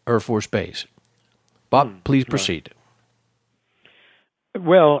Holloman Air Force Base. Bob, please proceed.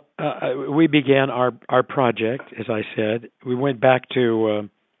 Well, we began our project, as I said. We went back to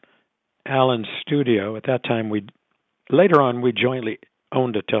Alan's studio. At that time, later on, we jointly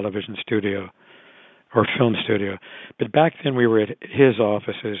owned a television studio or film studio. But back then, we were at his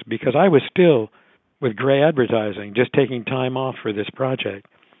offices because I was still with Gray Advertising, just taking time off for this project.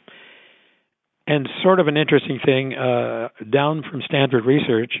 And sort of an interesting thing, down from Stanford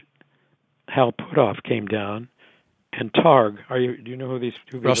Research, Hal Puthoff came down, and Targ. Do you know who these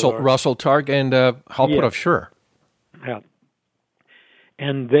two people are? Russell Targ and Hal Puthoff, sure. Yeah.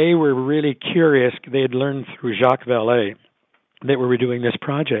 And they were really curious. They had learned through Jacques Vallée that we were doing this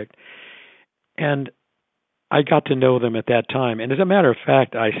project. And I got to know them at that time. And as a matter of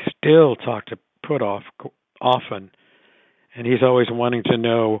fact, I still talk to Puthoff often. And he's always wanting to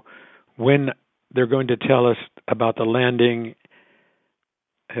know when they're going to tell us about the landing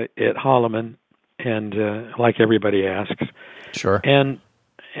at Holloman, and like everybody asks. Sure. And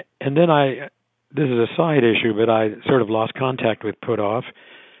then this is a side issue, but I sort of lost contact with Puthoff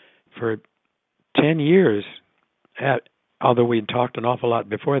for 10 years, although we'd talked an awful lot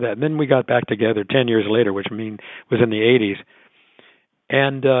before that. And then we got back together 10 years later, which was in the 80s.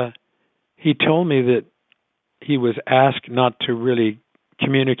 And he told me that he was asked not to really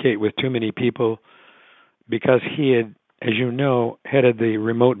communicate with too many people because he had, as you know, headed the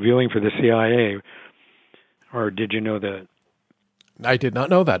remote viewing for the CIA. Or did you know that? I did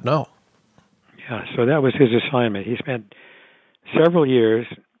not know that, no. Yeah, so that was his assignment. He spent several years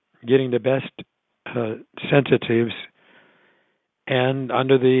getting the best sensitives and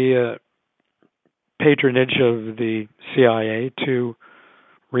under the patronage of the CIA to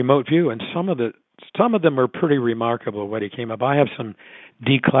remote view. And some of them are pretty remarkable what he came up. I have some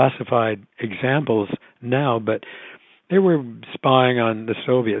declassified examples now, but they were spying on the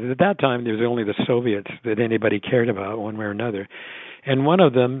Soviets. At that time, there was only the Soviets that anybody cared about one way or another. And one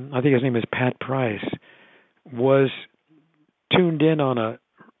of them, I think his name is Pat Price, was tuned in on a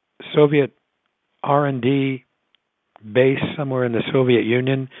Soviet R&D base somewhere in the Soviet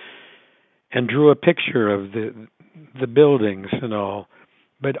Union and drew a picture of the buildings and all.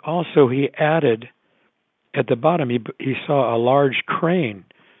 But also he added, at the bottom, he saw a large crane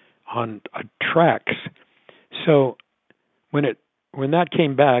on tracks. So when that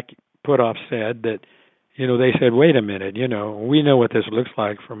came back, Puthoff said that, they said, wait a minute, we know what this looks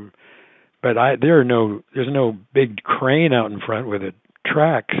like but there's no big crane out in front with the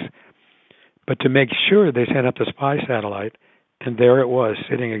tracks. But to make sure, they sent up the spy satellite, and there it was,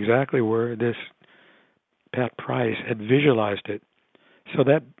 sitting exactly where this Pat Price had visualized it. So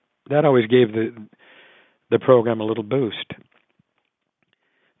that always gave the program a little boost.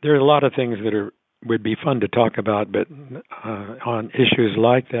 There are a lot of things that would be fun to talk about, but on issues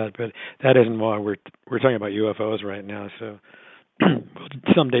like that. But that isn't why we're talking about UFOs right now. So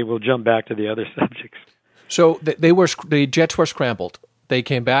someday we'll jump back to the other subjects. So the jets were scrambled. They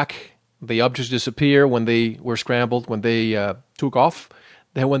came back. The objects disappear when they were scrambled. When they took off,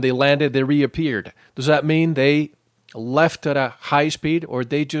 then when they landed, they reappeared. Does that mean they left at a high speed, or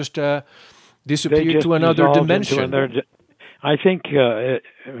they just disappeared to another dimension? I think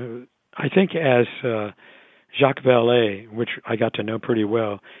as Jacques Vallée, which I got to know pretty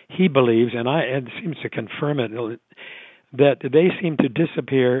well, he believes, and it seems to confirm it, that they seem to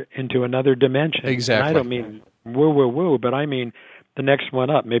disappear into another dimension. Exactly. And I don't mean woo, but I mean the next one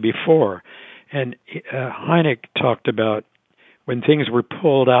up, maybe 4. And Hynek talked about when things were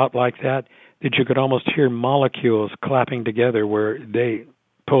pulled out like that you could almost hear molecules clapping together where they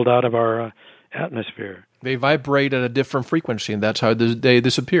pulled out of our atmosphere. They vibrate at a different frequency, and that's how they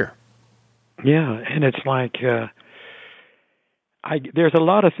disappear. Yeah, and it's like there's a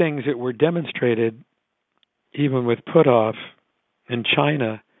lot of things that were demonstrated, even with Puthoff in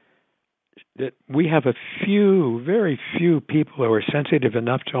China, that we have very few people who are sensitive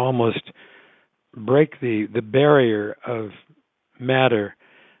enough to almost break the barrier of matter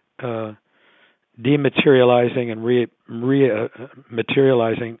dematerializing and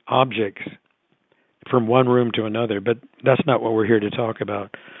materializing objects from one room to another. But that's not what we're here to talk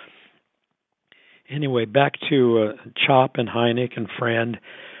about. Anyway, back to Chop and Hynek and Friend.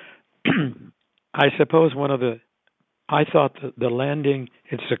 I suppose I thought the landing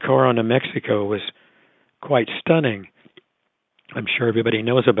in Socorro, New Mexico was quite stunning. I'm sure everybody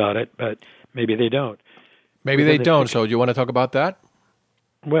knows about it, but maybe they don't. Maybe they don't, so do you want to talk about that?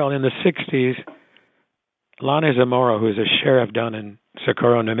 Well, in the 60s, Lonnie Zamora, who's a sheriff down in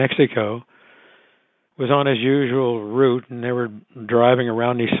Socorro, New Mexico, was on his usual route, and they were driving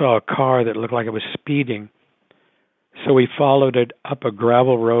around, and he saw a car that looked like it was speeding. So he followed it up a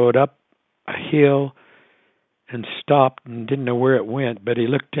gravel road, up a hill, and stopped and didn't know where it went, but he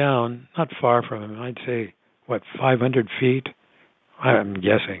looked down, not far from him, I'd say, 500 feet? I'm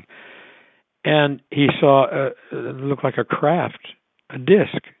guessing. And he saw, it looked like a craft, a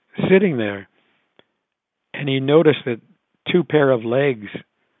disc, sitting there. And he noticed that two pair of legs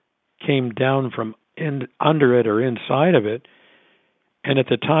came down from under it or inside of it. And at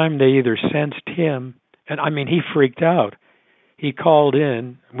the time, they either sensed him, and I mean, he freaked out. He called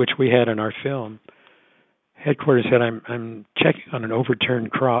in, which we had in our film. Headquarters said, I'm checking on an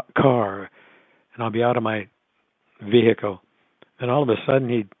overturned car, and I'll be out of my vehicle. And all of a sudden,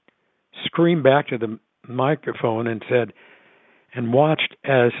 he screamed back to the microphone and said, and watched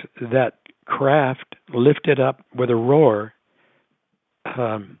as that craft lifted up with a roar,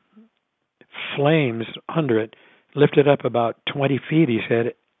 flames under it, lifted up about 20 feet, he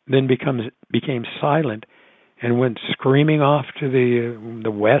said, then became silent and went screaming off to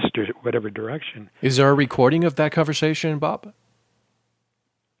the west or whatever direction. Is there a recording of that conversation, Bob?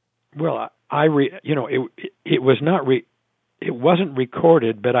 Well, it was not it wasn't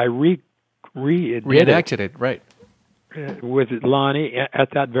recorded, but I reenacted it, right? With Lonnie at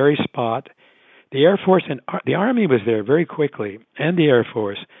that very spot. The Air Force and the Army was there very quickly, and the Air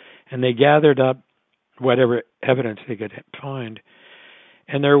Force, and they gathered up whatever evidence they could find.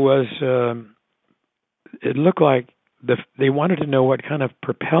 And there was, it looked like they wanted to know what kind of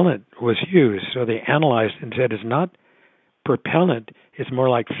propellant was used, so they analyzed and said it's not propellant, it's more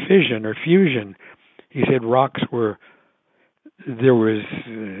like fission or fusion. He said rocks there was,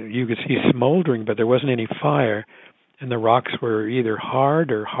 you could see smoldering, but there wasn't any fire, and the rocks were either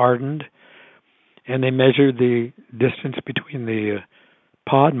hard or hardened, and they measured the distance between the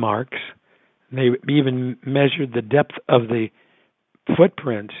pod marks. They even measured the depth of the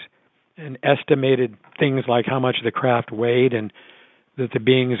footprints and estimated things like how much the craft weighed, and that the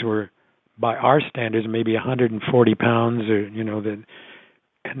beings were, by our standards, maybe 140 pounds, or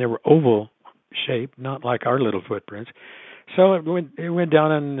and they were oval shaped, not like our little footprints. So it went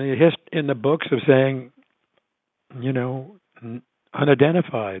down in the books of saying,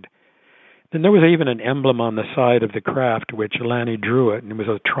 unidentified. Then there was even an emblem on the side of the craft, which Lanny drew it, and it was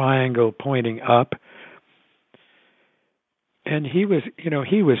a triangle pointing up. And he was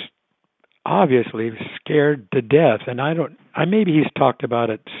obviously scared to death. And maybe he's talked about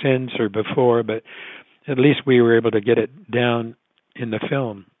it since or before, but at least we were able to get it down in the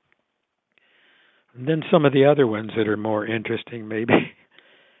film. And then some of the other ones that are more interesting, maybe.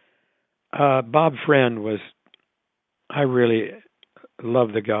 Bob Friend I really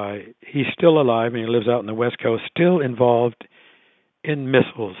love the guy. He's still alive, and he lives out on the West Coast, still involved in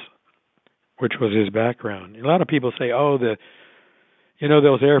missiles, which was his background. A lot of people say,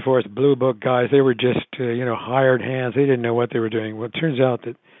 those Air Force Blue Book guys, they were just, hired hands. They didn't know what they were doing. Well, it turns out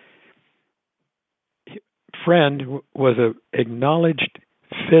that Friend was an acknowledged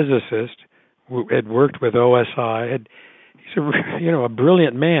physicist who had worked with OSI. He's a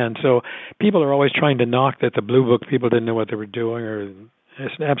brilliant man. So people are always trying to knock that the Blue Book people didn't know what they were doing, or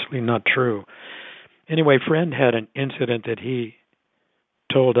it's absolutely not true. Anyway, Friend had an incident that he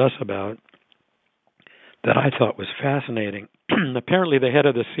told us about that I thought was fascinating. Apparently, the head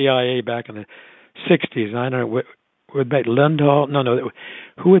of the CIA back in the 60s, I don't know, would that Lundahl? No,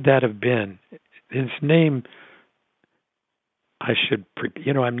 who would that have been? His name,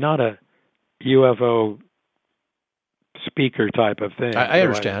 I'm not a UFO speaker type of thing. I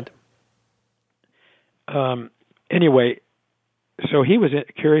understand. Anyway, so he was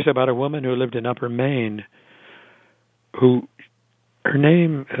curious about a woman who lived in Upper Maine, who, her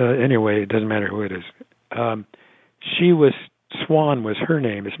name, anyway, it doesn't matter who it is. Swan was her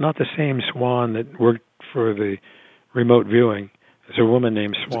name. It's not the same Swan that worked for the remote viewing. There's a woman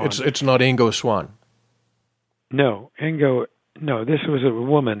named Swan. It's not Ingo Swan. No, Ingo. No, this was a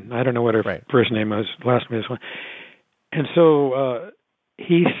woman. I don't know what her first name was. Last name was Swan. And so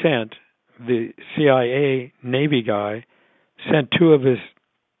he sent the CIA Navy guy, sent two of his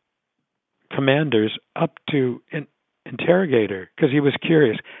commanders up to interrogate her because he was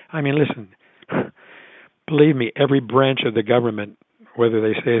curious. I mean, listen. Believe me, every branch of the government, whether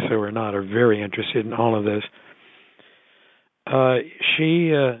they say so or not, are very interested in all of this.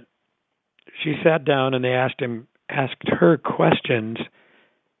 She sat down and they asked her questions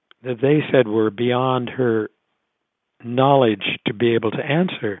that they said were beyond her knowledge to be able to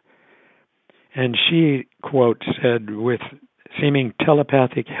answer. And she, quote, said, with seeming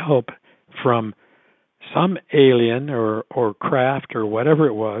telepathic help from some alien or craft or whatever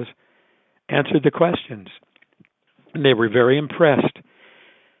it was, answered the questions. And they were very impressed.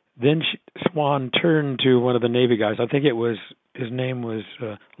 Then Swan turned to one of the Navy guys, I think his name was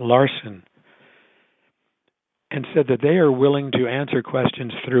Larson, and said that they are willing to answer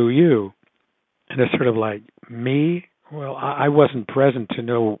questions through you. And it's sort of like, me? Well, I wasn't present to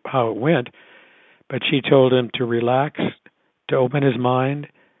know how it went, but she told him to relax, to open his mind,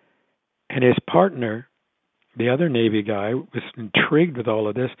 and his partner, the other Navy guy, was intrigued with all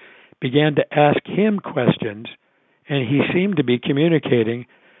of this, began to ask him questions, and he seemed to be communicating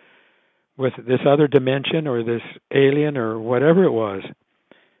with this other dimension or this alien or whatever it was.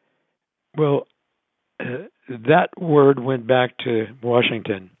 Well, that word went back to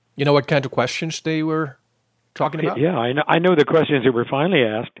Washington. You know what kind of questions they were talking about? Yeah, I know the questions that were finally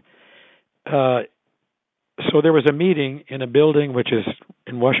asked. So there was a meeting in a building which is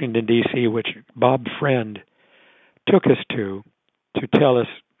in Washington, D.C., which Bob Friend took us to tell us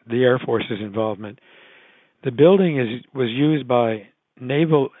the Air Force's involvement. The building was used by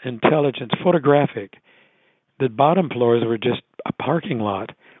Naval Intelligence Photographic. The bottom floors were just a parking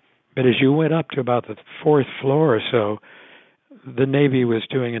lot. But as you went up to about the fourth floor or so, the Navy was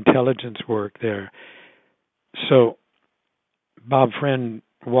doing intelligence work there. So Bob Friend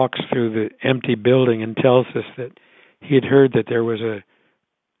walks through the empty building and tells us that he had heard that there was a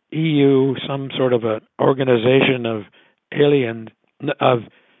EU, some sort of an organization of aliens, of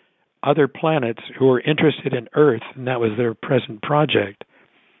other planets who were interested in Earth, and that was their present project.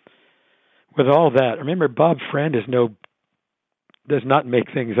 With all that, remember, Bob Friend does not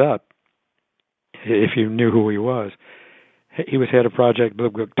make things up, if you knew who he was. He was head of Project Blue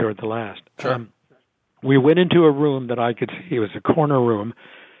Book toward the last. Sure. We went into a room that I could see. It was a corner room.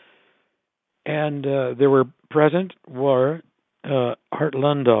 And there were present were Art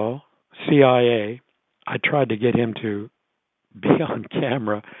Lundahl, CIA. I tried to get him to be on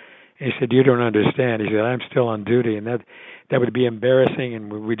camera. He said, "You don't understand." He said, "I'm still on duty, and that would be embarrassing,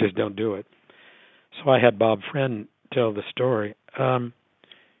 and we just don't do it." So I had Bob Friend tell the story.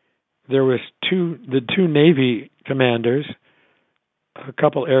 There was the two Navy commanders, a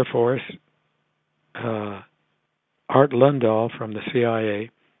couple Air Force, Art Lundahl from the CIA,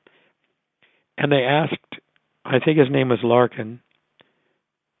 and they asked, I think his name was Larkin,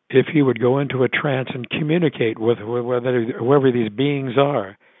 if he would go into a trance and communicate with whoever these beings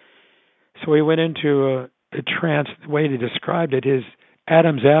are. So he went into a trance. The way he described it, his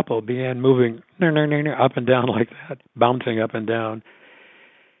Adam's apple began moving up and down like that, bouncing up and down.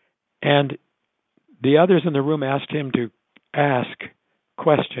 And the others in the room asked him to ask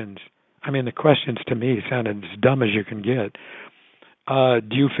questions. I mean, the questions to me sounded as dumb as you can get.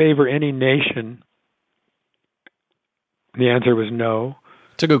 Do you favor any nation? The answer was no.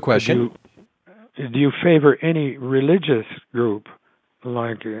 It's a good question. Do you favor any religious group,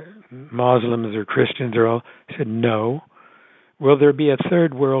 like Muslims or Christians or all? He said, no. Will there be a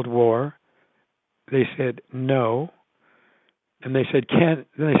third world war? They said, no. And they said,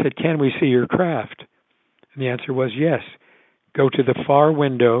 can we see your craft? And the answer was yes. Go to the far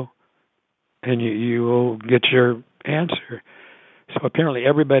window and you will get your answer. So apparently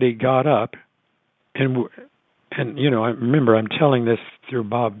everybody got up, and you know, I remember I'm telling this through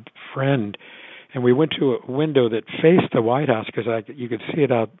Bob Friend, and we went to a window that faced the White House because you could see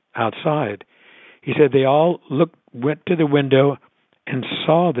it outside. He said they all went to the window and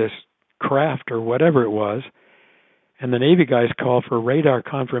saw this craft or whatever it was, and the Navy guys called for radar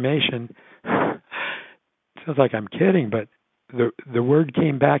confirmation. Sounds like I'm kidding, but the word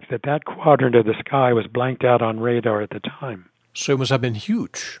came back that quadrant of the sky was blanked out on radar at the time. So it must have been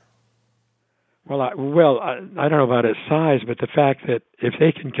huge. Well, I don't know about its size, but the fact that if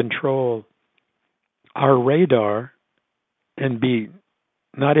they can control our radar and be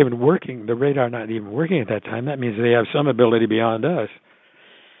not even working, the radar not even working at that time, that means they have some ability beyond us.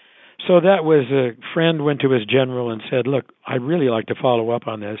 So that was a friend went to his general and said, look, I'd really like to follow up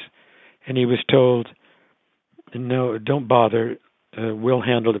on this. And he was told, no, don't bother. We'll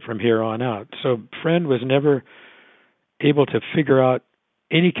handle it from here on out. So Friend was never able to figure out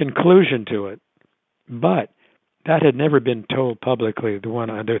any conclusion to it. But that had never been told publicly,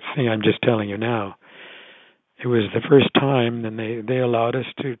 the thing I'm just telling you now. It was the first time, and they allowed us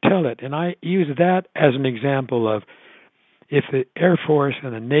to tell it. And I use that as an example of if the Air Force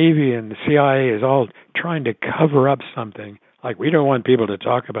and the Navy and the CIA is all trying to cover up something, like we don't want people to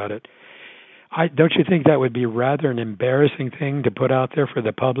talk about it, don't you think that would be rather an embarrassing thing to put out there for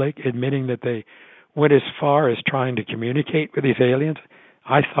the public, admitting that they went as far as trying to communicate with these aliens?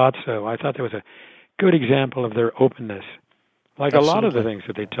 I thought so. I thought that was a good example of their openness, like Absolutely. A lot of the things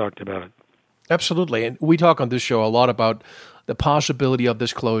that they talked about. Absolutely. And we talk on this show a lot about the possibility of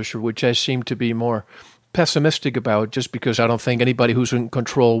this closure, which I seem to be more pessimistic about, just because I don't think anybody who's in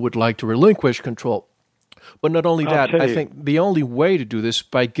control would like to relinquish control. But not only that, I think the only way to do this is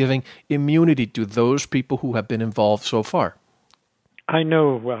by giving immunity to those people who have been involved so far. I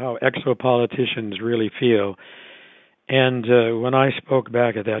know how exo-politicians really feel. And when I spoke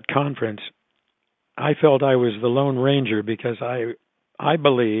back at that conference, I felt I was the Lone Ranger because I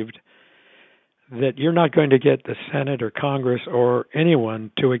believed that you're not going to get the Senate or Congress or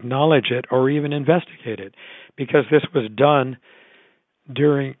anyone to acknowledge it or even investigate it, because this was done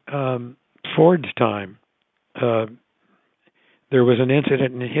during Ford's time. There was an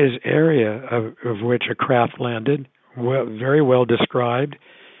incident in his area of which a craft landed, very well described,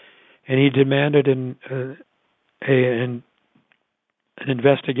 and he demanded an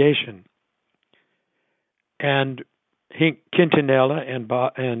investigation. And Quintanilla and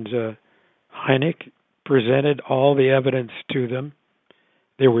Hynek presented all the evidence to them.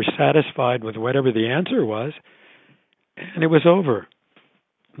 They were satisfied with whatever the answer was, and it was over.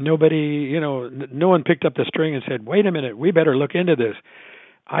 Nobody, no one picked up the string and said, wait a minute, we better look into this.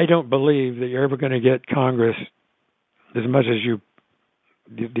 I don't believe that you're ever going to get Congress, as much as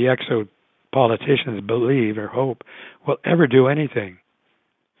the exo-politicians believe or hope, will ever do anything.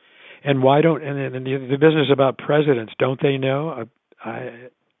 And why don't, and the business about presidents, don't they know? I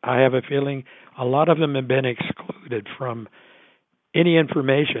have a feeling a lot of them have been excluded from any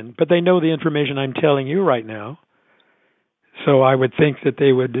information, but they know the information I'm telling you right now. So I would think that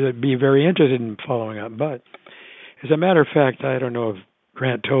they would be very interested in following up. But as a matter of fact, I don't know if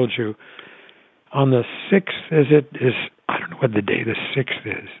Grant told you, on the 6th, I don't know what the day the 6th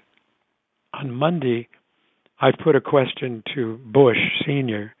is. On Monday, I put a question to Bush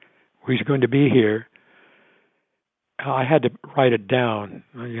Sr., who's going to be here. I had to write it down.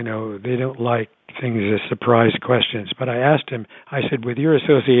 They don't like things as surprise questions. But I asked him, I said, with your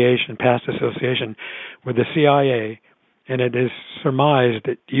past association with the CIA, and it is surmised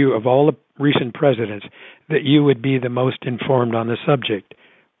that you, of all the recent presidents, that you would be the most informed on the subject.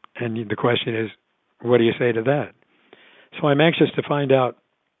 And the question is, what do you say to that? So I'm anxious to find out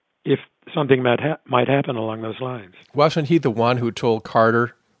if something might happen along those lines. Wasn't he the one who told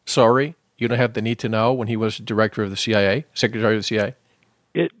Carter, sorry, you don't have the need to know, when he was director of the CIA, secretary of the CIA?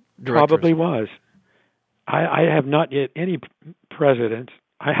 It probably was. I have not yet any presidents,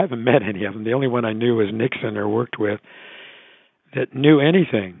 I haven't met any of them. The only one I knew was Nixon or worked with that knew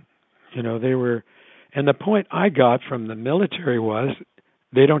anything. They were, and the point I got from the military was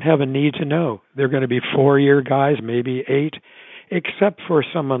they don't have a need to know. They're going to be 4-year guys, maybe 8, except for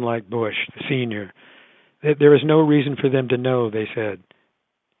someone like Bush, the senior. There is no reason for them to know, they said.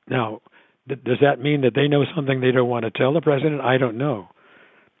 Now, does that mean that they know something they don't want to tell the president? I don't know.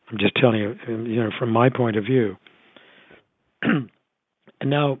 I'm just telling you, from my point of view. And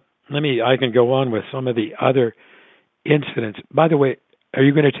now, I can go on with some of the other incidents. By the way, are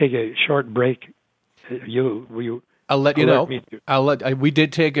you going to take a short break? I'll let you know. We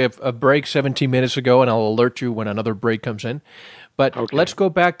did take a break 17 minutes ago, and I'll alert you when another break comes in. But Let's go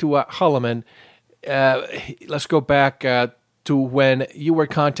back to Holloman. Let's go back to when you were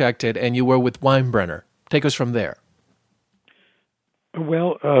contacted and you were with Weinbrenner. Take us from there.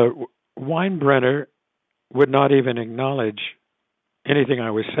 Well, Weinbrenner would not even acknowledge anything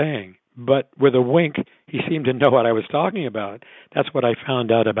I was saying. But with a wink, he seemed to know what I was talking about. That's what I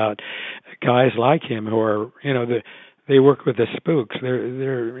found out about guys like him who are, they work with the spooks.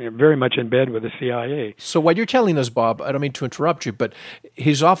 They're very much in bed with the CIA. So what you're telling us, Bob, I don't mean to interrupt you, but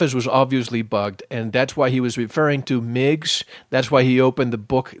his office was obviously bugged, and that's why he was referring to MiGs. That's why he opened the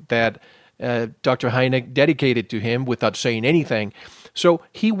book that Dr. Hynek dedicated to him without saying anything. So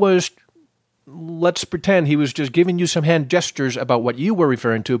he was, let's pretend he was just giving you some hand gestures about what you were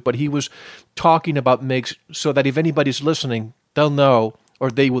referring to, but he was talking about MiGs so that if anybody's listening, they'll know,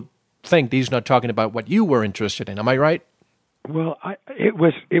 or they will think that he's not talking about what you were interested in. Am I right? Well, it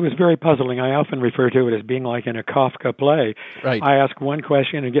was very puzzling. I often refer to it as being like in a Kafka play. Right. I ask one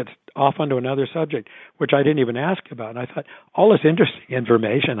question and get off onto another subject, which I didn't even ask about. And I thought, all this interesting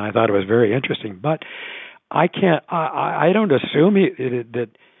information, I thought it was very interesting. But I don't assume that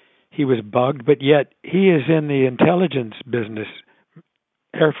he was bugged, but yet he is in the intelligence business,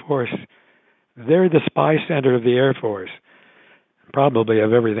 Air Force. They're the spy center of the Air Force, probably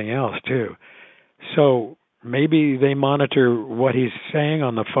of everything else too. So maybe they monitor what he's saying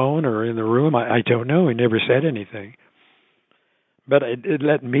on the phone or in the room. I don't know. He never said anything. But it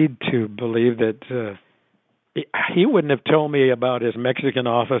led me to believe that he wouldn't have told me about his Mexican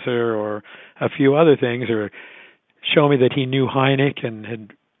officer or a few other things, or show me that he knew Hynek and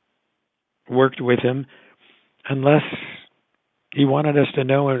had worked with him, unless he wanted us to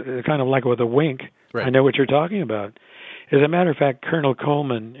know, kind of like with a wink, Right. I know what you're talking about. As a matter of fact, Colonel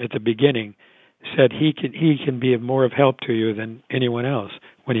Coleman at the beginning said he can be of more of help to you than anyone else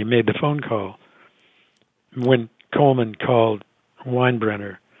when he made the phone call. When Coleman called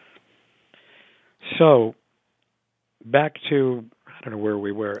Weinbrenner. So, back to, I don't know where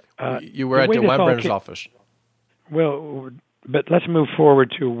we were. You were at the Weinbrenner's office. Well, but let's move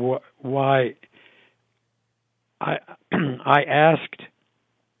forward to why I asked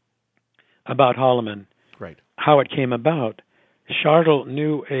about Holloman, right? How it came about. Shartle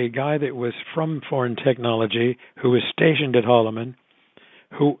knew a guy that was from Foreign Technology who was stationed at Holloman,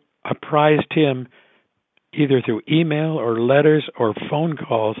 who apprised him either through email or letters or phone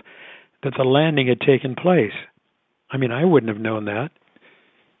calls that the landing had taken place. I mean, I wouldn't have known that.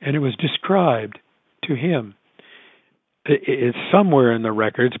 And it was described to him. It's somewhere in the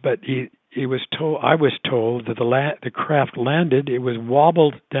records, but he was told. I was told that the craft landed. It was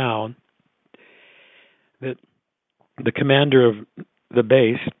wobbled down. That the commander of the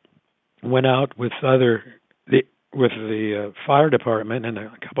base went out with the fire department and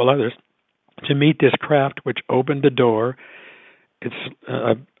a couple others to meet this craft, which opened the door.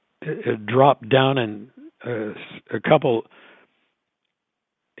 It dropped down, and a couple,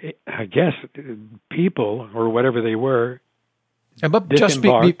 I guess, people or whatever they were. But just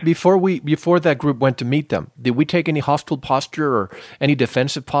before that group went to meet them, did we take any hostile posture or any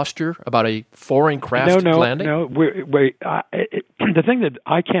defensive posture about a foreign craft landing? No. The thing that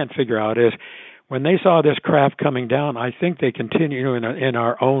I can't figure out is when they saw this craft coming down, I think they continued in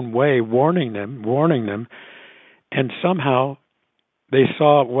our own way, warning them, and somehow they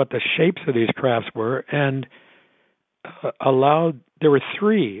saw what the shapes of these crafts were and allowed. There were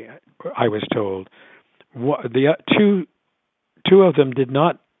three, I was told. The two of them did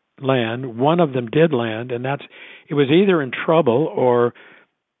not land. One of them did land, and it was either in trouble or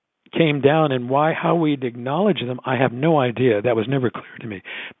came down. And how we'd acknowledge them, I have no idea. That was never clear to me.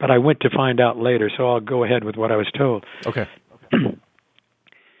 But I went to find out later, so I'll go ahead with what I was told. Okay.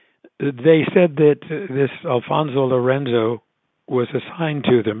 They said that this Alfonso Lorenzo was assigned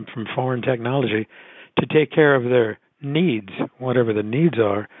to them from Foreign Technology to take care of their needs, whatever the needs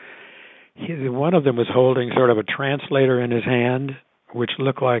are. One of them was holding sort of a translator in his hand, which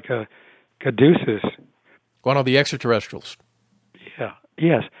looked like a caduceus. One of the extraterrestrials. Yeah.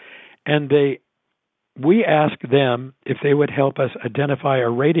 Yes. And we asked them if they would help us identify a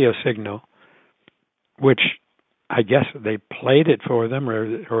radio signal, which I guess they played it for them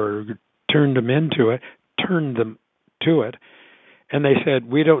or turned them to it. And they said,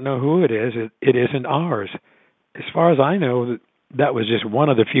 we don't know who it is. It isn't ours. As far as I know, that was just one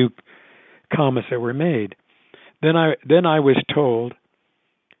of the few comments that were made. Then I was told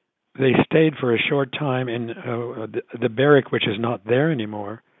they stayed for a short time in the barrack, which is not there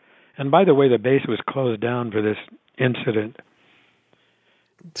anymore. And by the way, the base was closed down for this incident.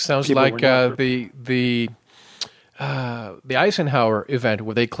 Sounds like the Eisenhower event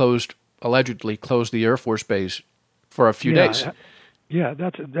where they allegedly closed the Air Force Base for a few days. Yeah,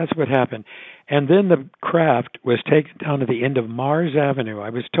 that's what happened. And then the craft was taken down to the end of Mars Avenue. I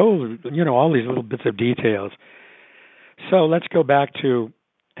was told, all these little bits of details. So let's go back to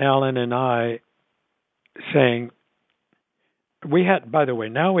Alan and I saying, by the way,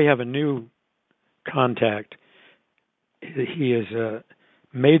 now we have a new contact. He is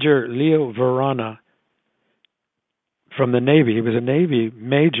Major Leo Verona from the Navy. He was a Navy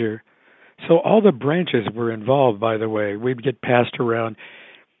major. So all the branches were involved, by the way. We'd get passed around.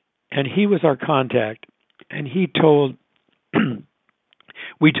 And he was our contact. And he told,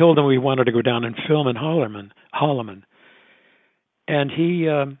 we told him we wanted to go down and film in Holloman. And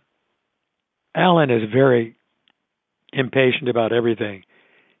Alan is very impatient about everything.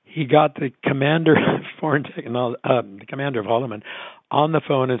 He got the commander of the commander of Holloman on the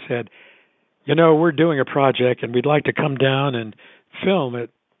phone and said, we're doing a project and we'd like to come down and film at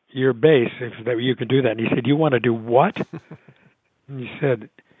your base if you could do that. And he said, you want to do what? And he said,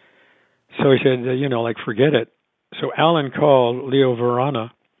 forget it. So Alan called Leo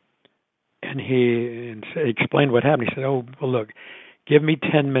Verona and he explained what happened. He said, oh, well, look, give me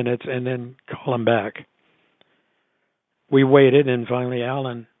 10 minutes and then call him back. We waited, and finally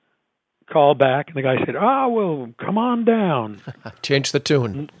Alan called back, and the guy said, oh, well, come on down. Change the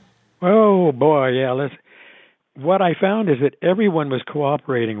tune. Oh, boy, yeah. What I found is that everyone was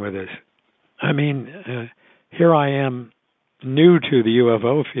cooperating with us. I mean, here I am new to the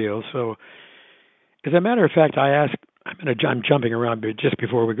UFO field, so as a matter of fact, I asked, I'm jumping around just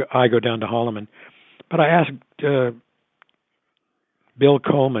before I go down to Holloman, but I asked Bill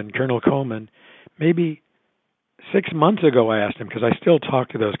Coleman, Colonel Coleman, maybe 6 months ago, I asked him, because I still talk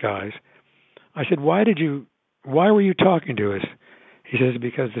to those guys. I said, why were you talking to us? He says,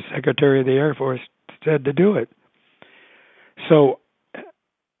 because the Secretary of the Air Force said to do it. So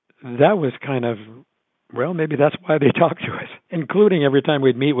that was kind of, well, maybe that's why they talked to us, including every time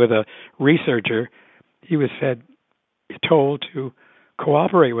we'd meet with a researcher, he was told to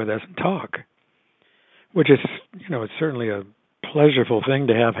cooperate with us and talk, which is, it's certainly a pleasurable thing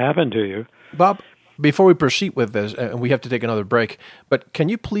to have happen to you. Bob, before we proceed with this, and we have to take another break, but can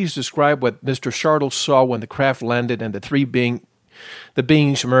you please describe what Mr. Shartle saw when the craft landed and the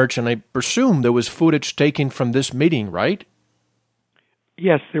beings emerged? And I presume there was footage taken from this meeting, right?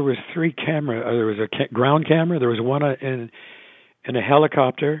 Yes, there was 3 cameras. There was a ground camera. There was one in a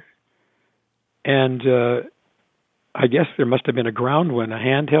helicopter, and I guess there must have been a ground one, a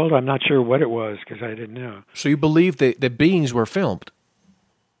handheld. I'm not sure what it was because I didn't know. So you believe the beings were filmed?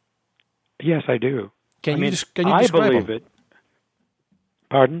 Yes, I do. Can you describe I believe them? it.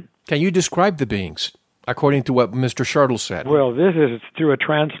 Pardon? Can you describe the beings according to what Mr. Shartle said? Well, this is through a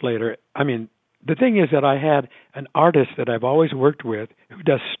translator. I mean, the thing is that I had an artist that I've always worked with who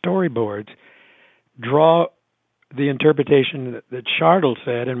does storyboards draw the interpretation that Shartle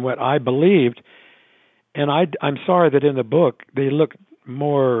said and what I believed. And I'm sorry that in the book they look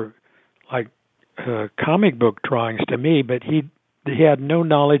more like comic book drawings to me, but he had no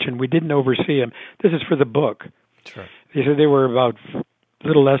knowledge and we didn't oversee him. This is for the book. Sure. They said they were about a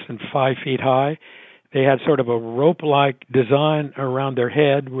little less than 5 feet high. They had sort of a rope-like design around their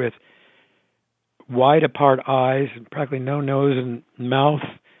head with wide apart eyes and practically no nose and mouth.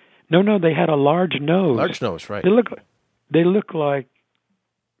 No, they had a large nose. Large nose, right. They look like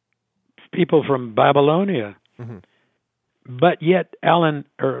people from Babylonia. Mm-hmm. But yet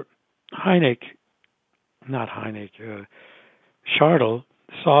Shartle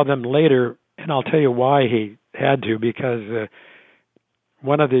saw them later, and I'll tell you why he had to, because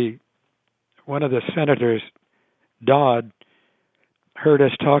one of the senators, Dodd, heard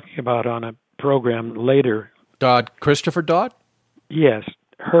us talking about on a program later. Dodd, Christopher Dodd? Yes,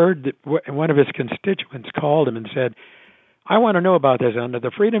 heard that one of his constituents called him and said, I want to know about this under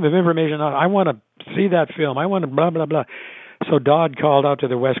the Freedom of Information. I want to see that film. I want to blah, blah, blah. So Dodd called out to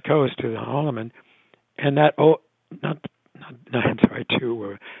the West Coast, to Holloman, and to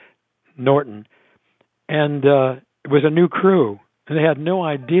Norton. And it was a new crew, and they had no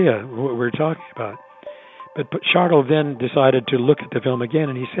idea what we were talking about. But Shartle then decided to look at the film again,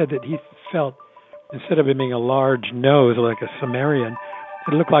 and he said that he felt, instead of it being a large nose like a Sumerian,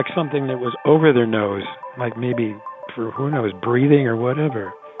 it looked like something that was over their nose, like maybe, for who knows, breathing or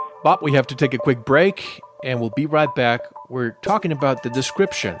whatever. Bob, we have to take a quick break, and we'll be right back. We're talking about the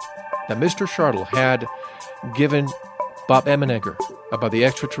description that Mr. Shartle had given Bob Emenegger about the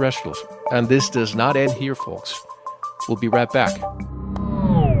extraterrestrials. And this does not end here, folks. We'll be right back.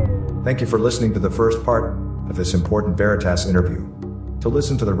 Thank you for listening to the first part of this important Veritas interview. To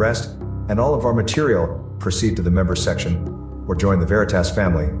listen to the rest and all of our material, proceed to the members section or join the Veritas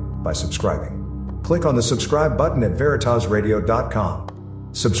family by subscribing. Click on the subscribe button at veritasradio.com.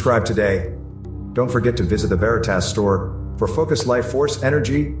 Subscribe today. Don't forget to visit the Veritas store for Focus Life Force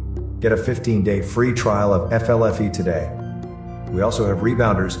Energy. Get a 15-day free trial of FLFE today. We also have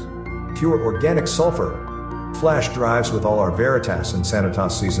rebounders, pure organic sulfur, flash drives with all our Veritas and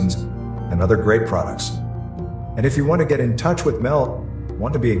Sanitas seasons, and other great products. And if you want to get in touch with Mel,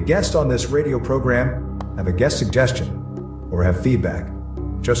 want to be a guest on this radio program, have a guest suggestion, or have feedback,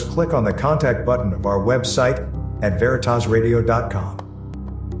 just click on the contact button of our website at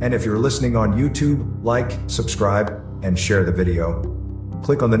veritasradio.com. And if you're listening on YouTube, like, subscribe, and share the video.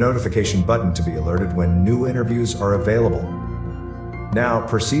 Click on the notification button to be alerted when new interviews are available. Now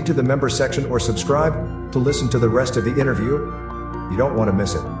proceed to the member section or subscribe to listen to the rest of the interview. You don't want to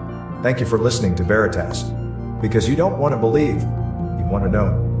miss it. Thank you for listening to Veritas. Because you don't want to believe, you want to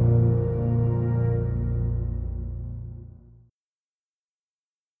know.